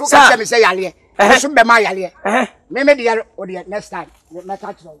me ref wo ka chem se yale so be ma yale me de yale o de next time me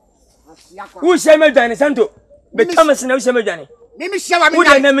ka tro asia kwa wo se me dwane Santo me come se na wo se me dwane mi shawa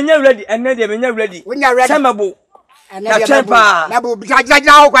mi na me nya ready enne de me nya ready samabo na chepa na bo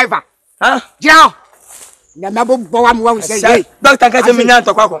jaja o kwaifa ja na mabo bo wa mu say hey doctor ka je me nya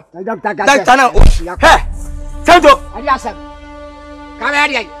to kwako doctor na he Santo ali asem ka be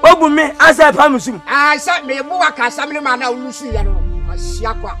ali obu me asa pa musum sa me bu wa ka samle ma na olusu ya no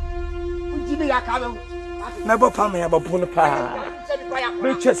asia kwa ujibi ya ka be na bo pa me ya bo no pa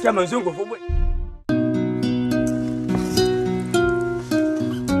me chest ka manzo ngofo bo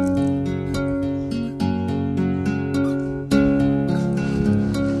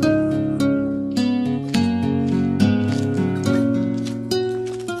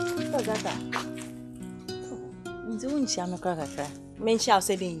Shame kaka. Mencha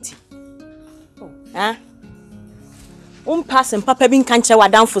say denti. Pass and papa bin kanche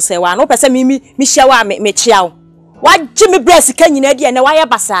wadamfo se wa no pese mi hye wa me chia wo. Wa gi me breast kan nyina dia na wa ya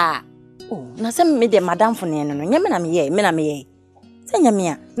basa. Na se me de madamfo ne no nyame na me ye. Se nyame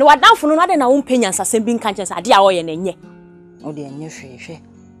a. Na wadamfo no ade na wo mpenya nsasem bin kanche sa ade a wo ye na nye. O de nye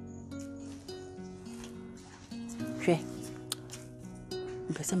hwe.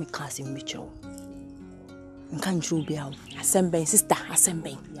 Pese me class mi cho. Nkan juru bia o Asante sister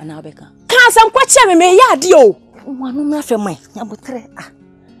Asante na obeka ka asam kwache me ya ade o wanu me afa mai nyabotre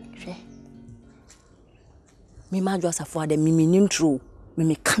hwe me ma jo asafo ade me ni ntro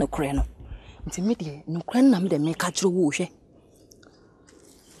me kan kore no nti me de no kore na me de me ka juru wo hwe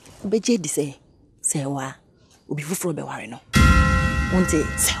obeje di se wa obi fufuro be ware no wonte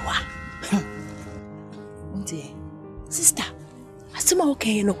se wa Auntie. Sister, asema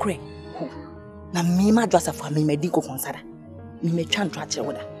okay no kre. Na me ma Joseph me medi ko konsada. Me me twa ntwa kire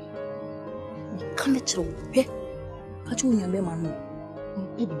woda. Me kan kire wo. He. Ka chu nya be ma no.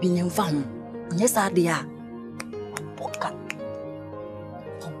 E bi nya mfa ho. Nya sa de a.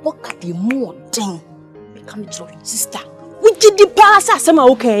 Boka di mo den. Me kan kire sister. We did the pass asema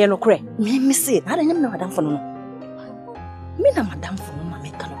okay no kre. Me say, na da nya me na madam fo no. Me na madam fo no ma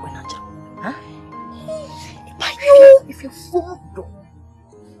me kan ko na kire. Ha? If you fool,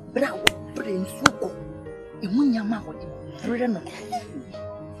 bravo, brain, suko, you won't yama what you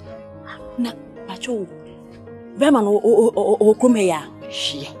na pacho. Veman o Kumeya.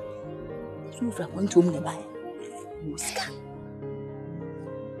 She. So for one to me by Muska.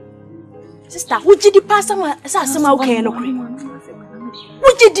 Sister, would you pass some okay no cream?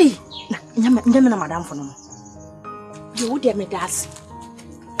 Would you do? Yamina, madam for no. You would me das.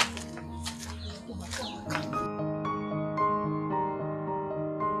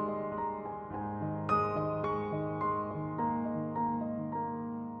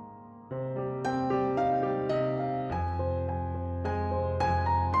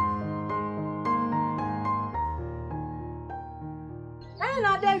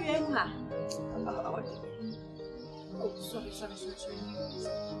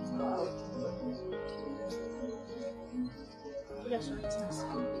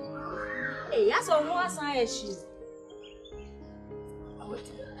 Hey, that's all more science.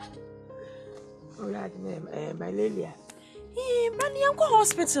 Emilia. But you go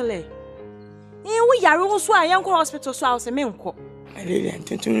hospital. We are also a young hospital, so I'll say, Menko. Emilia,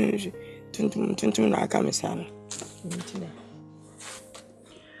 tuntum na Akan sana.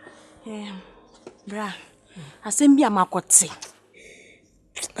 Bra, asembia makote.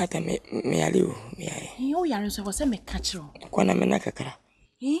 Ata me aliwo, me ai. You yare so was me catch ro. Kwana me na kakra.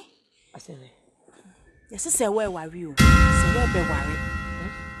 Asele. Yes say we worry o. Say we be worry.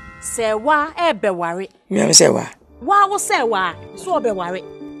 Say wa e be worry. Me am say wa. Wa wo say wa, so be worry.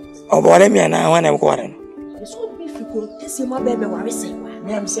 Obore me na wan am ko ware no. So be fiko, tese mo be worry say wa.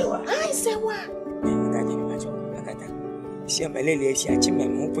 Me am say wa. Ai say wa. Akata ni bacho, akata. Si amelele si achime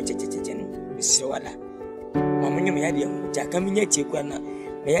mo po checheche no. Si wala. Mamunyo me yade am, jaka me nya chekwa na.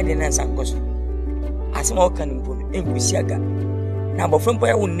 Me yade na sankoso. Asema Akan mpo no enkusiaga. Na bofo mpo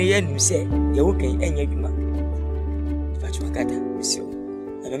ya wonne ya nim se ye wo kan enya dwuma. Bacho akata, si o.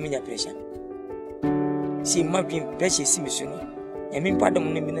 Na me nya pressure. Si ma bin pressure si me so no. Ya me mpa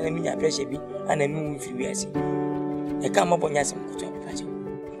dom no me na me nya pressure bi ana me wu fi wiase. E ka ma bonya asem koto abi bacho.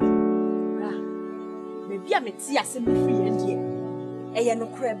 Bia me ti asem free endie. Eye no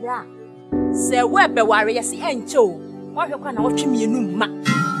kra bra. Se we be ware yesi enche o. Wo hwe kwa na wo tweme enu ma.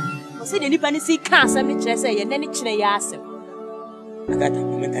 Wo se de nipa ni si ka asem ni kire se ye ne ni kire ya asem. Agata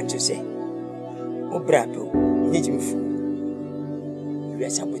me kan che se. O bra do, ni jimfu. Wi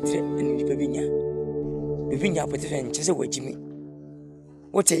asa potre eni nipa binya. Binya potre nche se wajimi.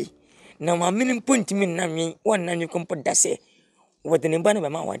 Wote na ma minim pontimi na nwen won na nwen kompo dase. Wo de ne ba na ba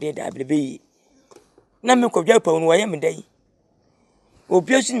ma wade da ablebe. Na me ko dwa pa won waye me dai.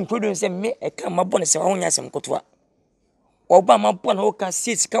 Obiasu ni produce se me e ka mabone se wa nya asem kotoa. Oba mabone o ka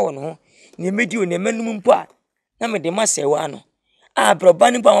sika won ho. Ne medi o ne manum mpo a na me de ma se wa no. A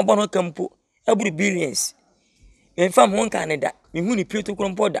broba ni pa mabone o ka mpo aburu billions. Enfam ho nka ne da. Me hu ni pieto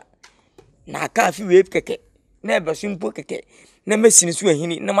krompo da. Na aka afi we keke. Na ebe so mpo keke. Na masini so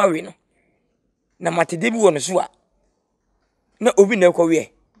ahini na mawe no. Na matede bi won so a. Na obi na ekọ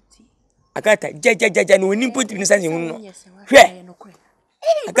we. Akata jajajaja no ni mpo tibi sanse hu no. Hwe.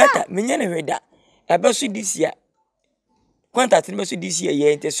 Agata menya na hweda abeso disia contact ni beso disia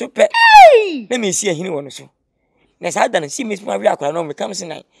ye ente so pe na me si ahini wono so na sa dan si me ma wi akora no me kam se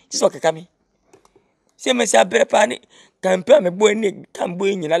nan ti so keka me se me sa bere pa ni kampa me bo ni kambo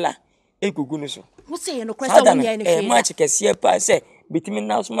nyina la egugu no so wo se ye no kwesa wo nya ni fe ma chikese pa se bitimi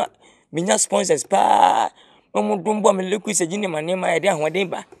na so ma menya sponsors pa mo dumbo me leku se gini ma ne ma ye de ahoden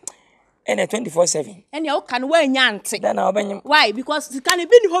ba and 24/7 and you can wear nyante then obanyem why because you can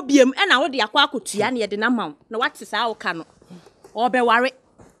be ni hobiem and wo de akwa akotua na ye de na maw na what is how can obe ware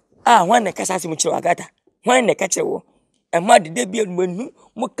wan na kasa simu chiro Agata wan na kache wo e ma de bia manu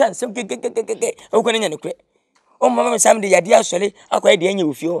mo kan sem kekekekeke o ko nya ne kure o mama me sam de yade asole akwa de anya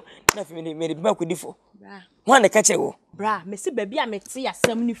ofio na fi me de ba kodifo wan na kache wo bra me se ba bia me te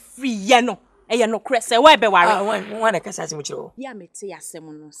asem ni free ye no eye no kure se we be ware wan na kasa simu chiro bia me te asem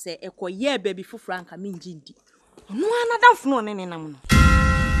no se ekoye ba bi fufu anka me ngindi no anadamfo no ne nam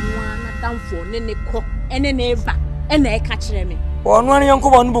no anadamfo ne ko ene ne ba ene e ka kire me ono an yanko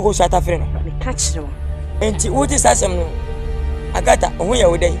ba no bugo shata fere no me ka kire wo enti wo te sasem no Agata ho ya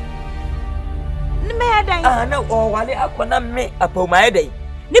wodai me dan. Ah na o wale akona me apoma dan.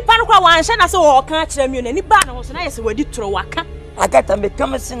 Nipa no kwa wanhye na se wo kan kire mi na ni ba na wo so na yesi wadi turo waka. Agata me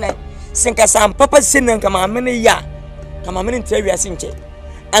kama sina sinka sam papa sina kama amene ya. Kama amene ntre wiase nche.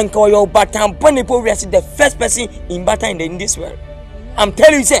 Anka oyo batan boni po wiase the first person in batan in this world. I'm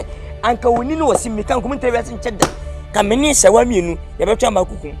telling you say anka woni no wasi me kan ko ntre wiase nche da. Kama ni se wa mienu ye beto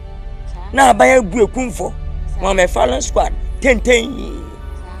amakuku. Na abaya bu ekumfo. Wa me fallen squad tenten.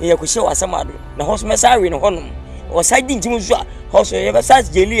 Ye ko she wasamado. Na hoso me sawe no honom. O side ntimu so a hoso ye be sas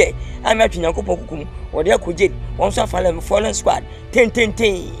jeli e. Ami atwa Nyankopon kukum. O de akogye. Won so fallen squad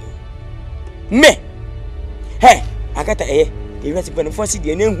tenten. Me. Hey, akata ye wati bane fosi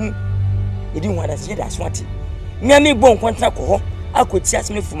de na hu. Edi hu ada se da swati. Me ami bon kontra ko ho. Akoti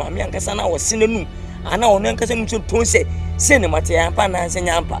asme fuma me ankasa na wo se nanum. Ana wo nankasa num so tonse. Se ne mate yampa na ansa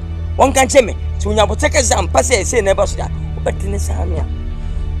nyampa. Won kan cheme. So nya boteka zampa se na ba so da. Obetine sa amia.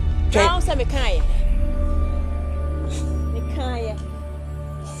 Now say me kan ye. Me kan ye.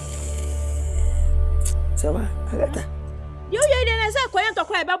 Sawa, agata. Yo de na say koyen to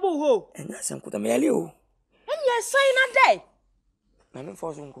kwa e babu ho. Enya sankuta me yale o. Enya sai na dai. Na me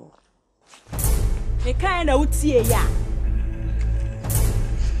force nko. Me kan na utie ya.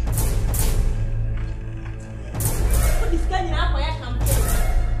 Ko diskani na kwa ya campaign.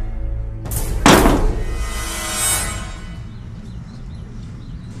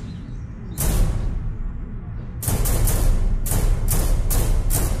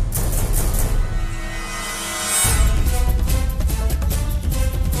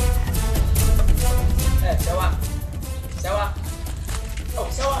 Sawa. Oh,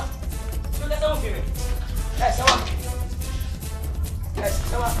 sawa. Sudah tahu film. Sawa.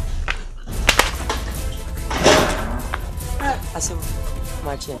 Sawa. Asem,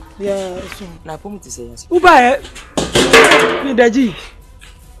 macam. Ya, na pom ti say yes. Uba me daji.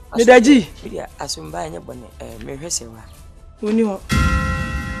 Dia asem ba nya bone me hwese wa. Oni ho.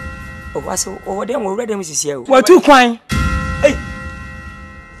 O waso o dem wo rede misisi o. Watu kwan. Eh.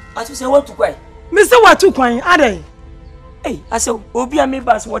 Asu say watu kwan. Me say watu kwan, adai. Eh, aso obi a me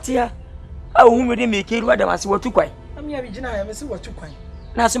bas wote ya. A wo hu me de me keru adam ase watu kwan. Ami abi gina ya me say watu kwan.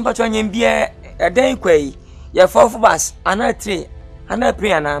 Na asem patwa nyem bia edan kwai. Ya fofu bas ana 3 ana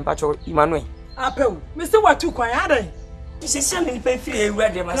pray ana patwa Emmanuel. Apew, me say watu kwan, adai. Sisi ni pe firi ewu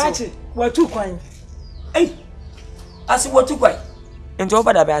adam ase. Krachi, watu kwan. Eh. Ase watu kwan. Ento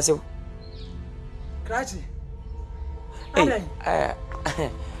oba da be ase. Krachi. Adai.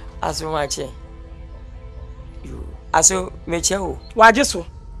 Aso mache. Aso meche o. Waje so.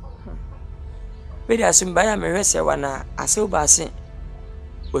 Bedi aso mbaya me hwese wana aso ba ase.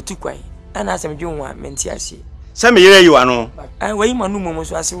 Otu kwan. Ana asem dwonwa menti ase. Se me yere yiwa no. Wayi manu momo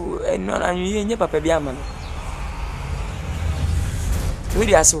so ase eno anwie nye papa bi ama no.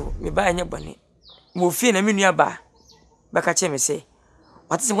 Bedi aso me ba anye bone. Mo fie na menua ba. Baka che me se.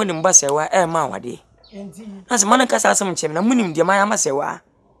 Wate se woni mba sewa ma wade. Enti. Na se man kasa asem chem na munim de man ama sewa.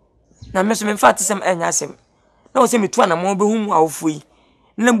 Na me so me fa tesem enya asem. Na wo se metu ana mo behum awofui.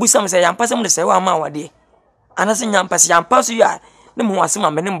 Na mbusam se yampa sem de sewa ma wade. Ana se nyampa se yampa so ya. Na mo asem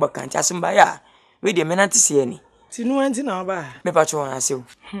amene mbaka nti asem ba ya. We de menante se ani. Tinu anti na ba. Me pa cho asew.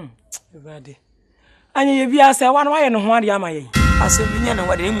 Ebade. Anya ye bia se wa na waye no ho ade ama ye. Asem nya na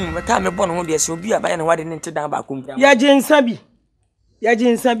wade mu me ka me bo no ho de se obi aba ya na wade ne ntedan ba akompra. Ya jensa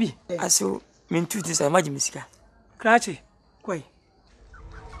bi. Asew me ntuti se maji misika. Krachi. Kwai.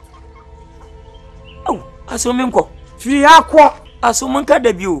 Aso menko firi akọ aso menka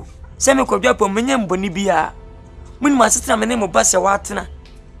da bio se me kodwa pom menye mboni bia mun ma setena me ne mo ba se watena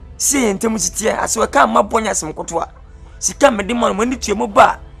se yentem sitie aso ka mabonya sem kotoa sika me de mo ni tue mo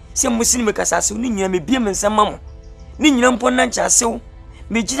ba se mo sini me kasa aso ni nyina me bie me nsema mo ni nyina mpo na ncha aso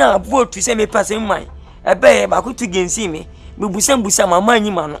me gina vote se me passe man ebe ba ko tu gensi me busa mama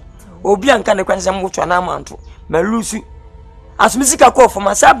anyi ma no obi anka ne kwanse mo twa na amanto me lusu aso me sika ko fo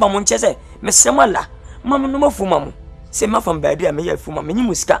ma sa ba mo nche se me semala mama no mafuma mo se mafam baadi a me ya fuma me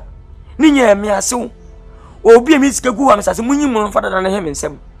nyimu sika ni nya me asew obi mi sika gu wa me sase munyi mo fada na he me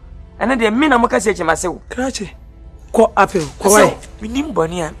nsem ene de me na mo ka se che masew krache ko apel ko wai me nim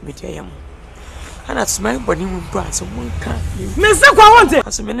boni a me de yam ana smile boni mu bra so mo ka me se kwa wonte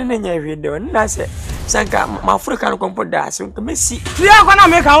aso me ne nya hwe de na se sanka ma Africa no kompo da so ka mesi ya kwa na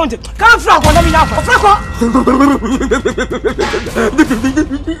me ka wonte ka Africa ko na mi ya kwa Africa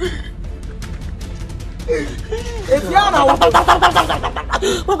Efiana wa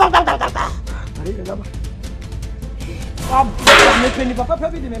me peni papa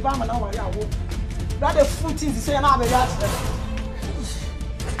bi de me ba ma na wari awo that the food things say na be ya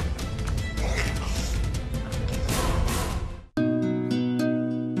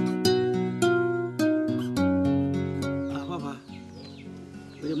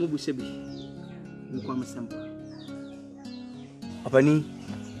we mo bu sebi nko am sempa apani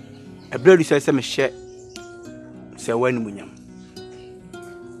ebredu se me hye se wani munyam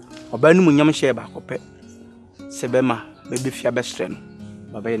obanu munyam hye ba kope se be ma be fia be stre no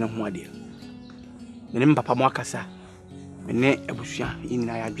baba ye ne ho ade me papa mo akasa me ne abusua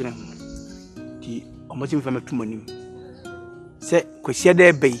ina ya dwene ho ti omotim fa metumanim se kwasia da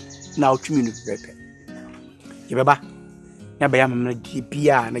ebe na otumi no pepe ye beba ya be ya me di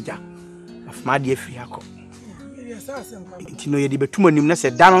bia na ja afma de afiri akọ nti no ye di betumanim na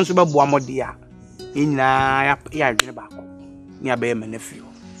se da no so bebo amode a ina ya adwene ba akọ ni abaye me na firi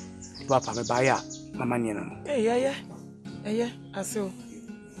papa me ba ya mama ni no eye aso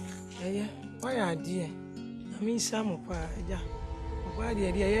eye why are dear I mean some pa ja why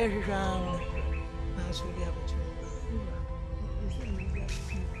dear ye hwehwa na so dia botu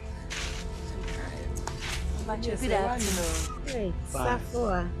bache se wa no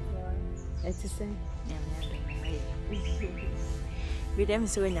Safoa etise we dem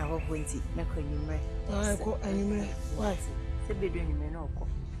so nya ho nti na ko nyumre ko anyumre why se bedu anyumre na okọ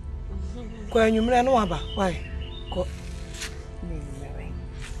ko anyumre no aba why ko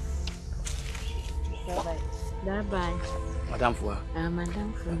bye. Madam Fua.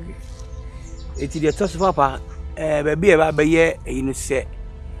 Madam Fua. Eti de toso papa baby e ba ye yin se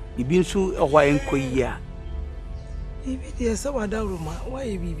bibi nso ehwa enkoyi a bibi de se wada roma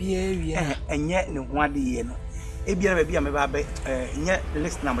why bibi e wi enye ne ho ade ye no e bia baby a me ba nye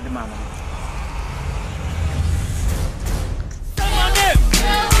list na mo de mama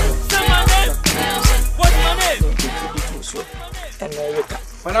What's my name?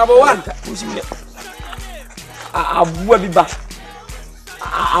 Number one. Abuwa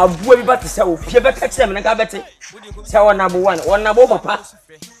biba te se ofie be ka kire me na ka bete se wa number one one number papa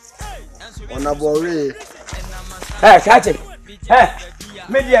one number ore kache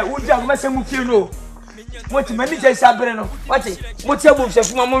media uja ma se mu fie no mo ti mani je sabere no wati mo ti abu se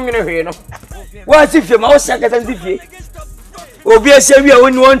fuma mo nwene hwe no wa ti fie ma wo se ka tan ti fie obi ese wi a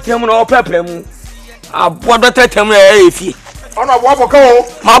woni won tem no opepre mu abo do tetem na e fie ona bo aboka o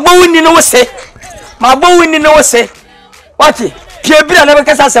ma bo woni no wo se wati piebira na be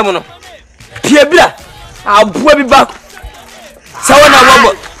kasa asem no piebira abuwa bi ba sawo na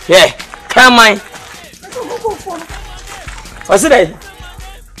wobo come on what's it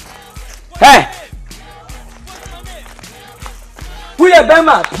we are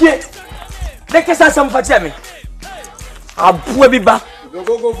bema pie de kasa asem fa tia me abuwa bi ba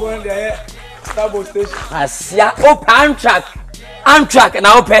go for there double station asia open track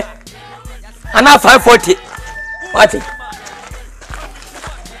na open ana 540 wati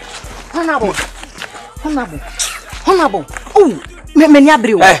Honorable. Oh, me nya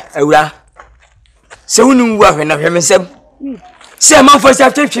bre o. Ewura. Se wonu wu ahwe na hwe mesem. Se man fo se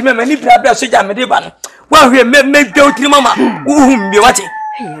atwe me ni bra soja me de ba no. Wa hwe me de otiri mama. Wo hum bi wati.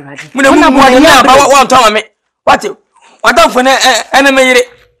 Mu na mu nya ba wa nto ma me. Wati. Wadan na ene me yire.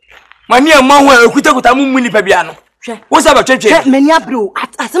 Mani e mo ho ekutakuta mu ni pa bia no. Wo se ba twetwe. Me nya bre o.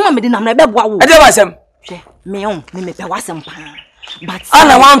 Asema me de na me be boa wo. E de ba sem. Me pe wasem pa. But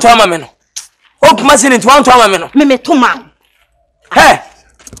ana wan to ama me no. O kuma sin nti wan to ama me no. Me to ma.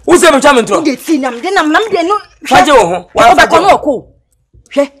 Wo se be twa me ntro. De ti nam de no. Faje wo ho. Wa ba kono ko.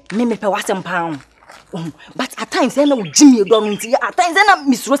 Me pe wasem pa. But at times na wo jimi do no nti at times na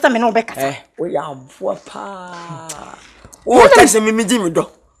misro sa me no be kasa. Wo ya aboa pa. O tese me jimi do.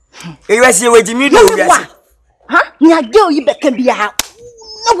 E wase we jimi do wi ase. Nya girl yi be ka bia.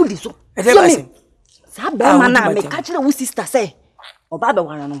 Na wo di so. E de ba se. Sa be ma na me ka kire wo sister say oba be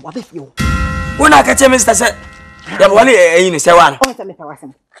wan no wa be fie o wona ka kire me sister say ya bo wale eyin se wa no on se me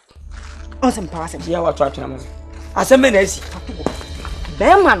pa wasem ya wa to atena mo asem me na asi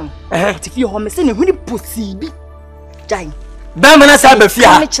be ma no ti fie ho me se ne huni posibi jai be ma na sa be fie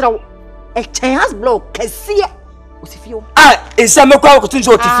ha me kire e chance block kasie o ti fie o esa me kwa ko tun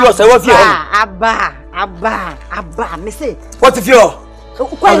so ti fie o se wa fie ho aba me se what ti fie o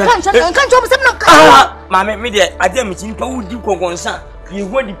kan chom sem no mama me de ade me tin pa wudi kokonsa ye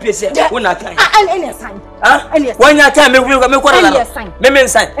ho di pese wona kan any sign wanya kan me ko na me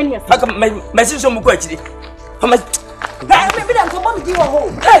sign haka me sin so mu ko akiri me bi da ko bo mi di wo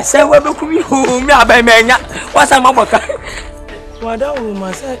ho se we be ku mi ho mi abai me nya wasa maboka wada wo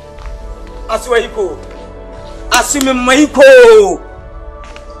ma se aswa iko asimi maiko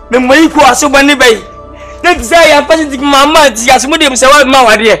me maiko asubani bai na tsa ya pasi mama ti asmu de se wa ma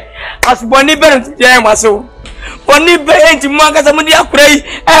wade asubani be ya maso oni be enti mo aka sa mu di akurai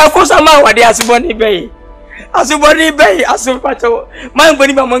ko sa ma wade asubani be asu pacho man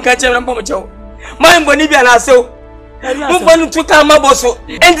boni ba mon ka che na pomo cho man boni bi ana so Mufanu tuka maboso.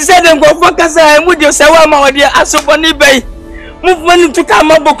 Enti said them go focus and with your sawa ma wadi asoboni bay. Mufanu tuka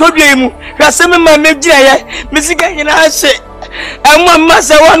maboko biemu. Raseme ma megia ye. Misika nyina ahye. Emma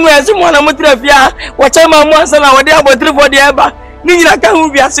masa wanu ezimo na mutrafia. Wacha ma mu ansa na wadi abotri for the eba. Ni nyina ka hu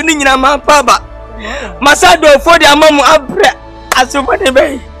biase ni nyina ma pa ba. Masa do for the amamu abre asoboni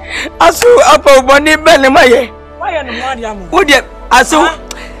bay. Aso apa oboni bele maye. Why no more diamu? Odi aso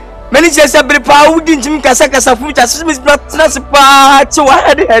many just a bit power didn't you cast a foot as Miss Black Snappa to I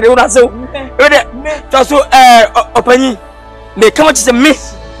had it also. So, open may come to the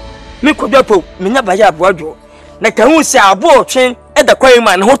miss. Me could go, Minabaya Bodo. Nakamu say a board chain at the Quay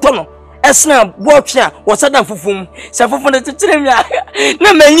man, Hotono. A snap, watcher was a done for whom, some for the Trimia.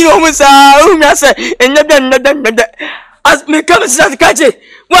 No man, you almost are, whom I say, and not as me come to catch it.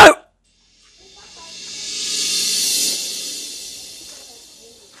 Well,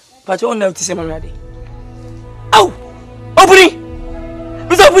 but you don't to say my ready. Oh, opening!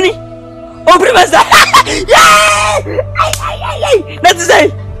 Who's opening? Opening, master! Yay! Let's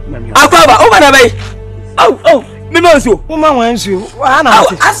say, I'll cover over the way. Oh, Mimosu, woman wants you.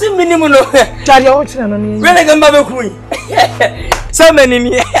 I see minimum. Charlie, when I come back, queen. So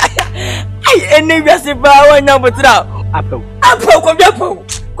many. I never see power number 3. Apple, come up.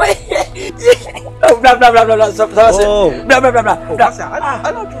 Oh, blah blah blah blah. So, blah blah blah blah.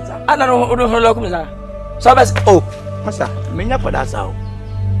 I don't know who the hell comes out. So, oh, Master, Mina for that sound.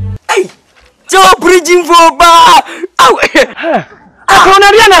 Hey, Joe bridging for bar. Oh, I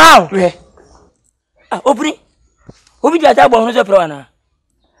can't how. Opening. Who be that about who's a prana?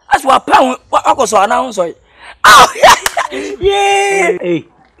 That's what pound what I was announced. Oh, yeah. Hey,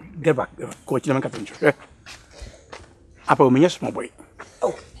 get back, coach. I'm going to Apple, me small boy.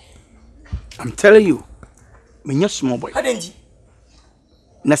 Oh, I'm telling you, me small boy. How did you?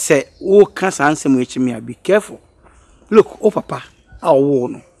 Na say, oh, can't answer me. Be careful. Look, oh, papa, I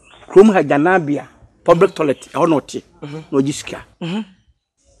warn. Chrome had Danabia, public toilet, or not, no disca.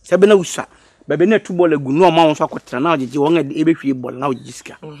 Sabina Usa, baby, not 2 ball, no amount of now, you want a baby ball now,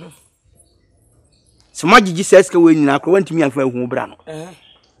 disca. So much you says, when I went to me and for Brano.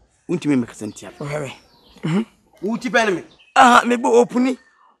 Won't you make a sentence? Who's your enemy? Maybe opening.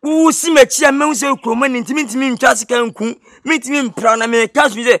 Who see me chia me say kroman intimate me ntwasika nku meet me mpra me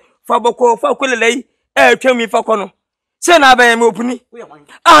cash we say fa boko fa kwelelei twa mi fa kono se na ba me opuni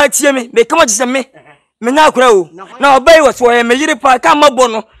tie me come to say me na akura o na obai was wo me yire pa ka mabo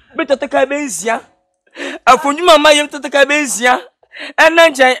no betoteka benzia afonjuma ma yem toteka benzia ena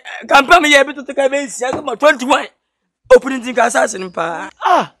nche kampa me ye betoteka benzia come 21 opuni tin ka assassin pa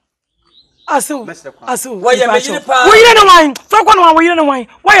Asu, why you making it? We no wine. So one we no wine.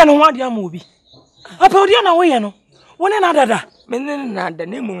 Why no want your movie? Apa dia na we no. Wona na dada. Me na da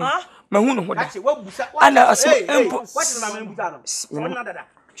ne mu. Ma hu no hoda. Ana asu empo. What is my name buta no? Wona na dada.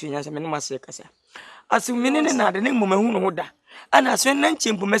 Twinya se me no mase kasa. Asu me ne na da ne mu ma hu no hoda. Ana asu na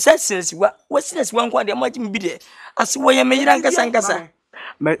nchempo me sesses wa. Wasines wan kwa de ma jim bi de. Asu wo ye me yira nkasa nkasa.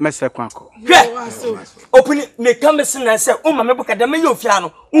 Mese kwanko. Open me come sin na say o ma me buka da me yo fia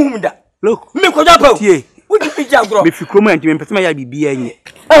no. Uhum da. Look, me ko japa. Tie. What you be agro? Me fi kroma ntime pese ya bibia nye.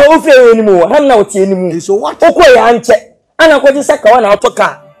 O fe eni mu. Han na o tie eni mu. So what? O ko ya nche. Ana ko ji saka wa na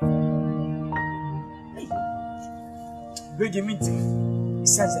otoka. Beje meeting.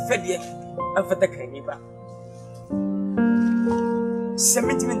 Sanse fedie. Afata kan ni ba.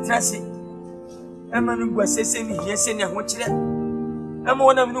 Semitimi trase. Ama no gwa sese ni hiese ni ho kire. Ama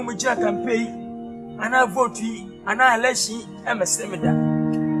wona mu mu jira campaign. Ana vote yi, ana election e mesemeda.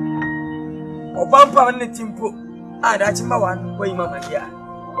 Obampa ne timpo da chima wan ko yima madia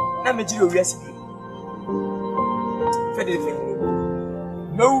na me jiro wiase bi fede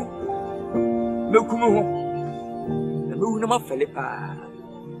no kuma ho na me na ma fele pa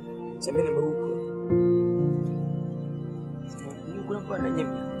se me na me ko ni ko na nyem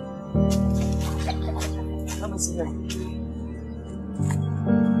ama sinya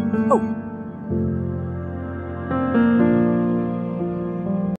oh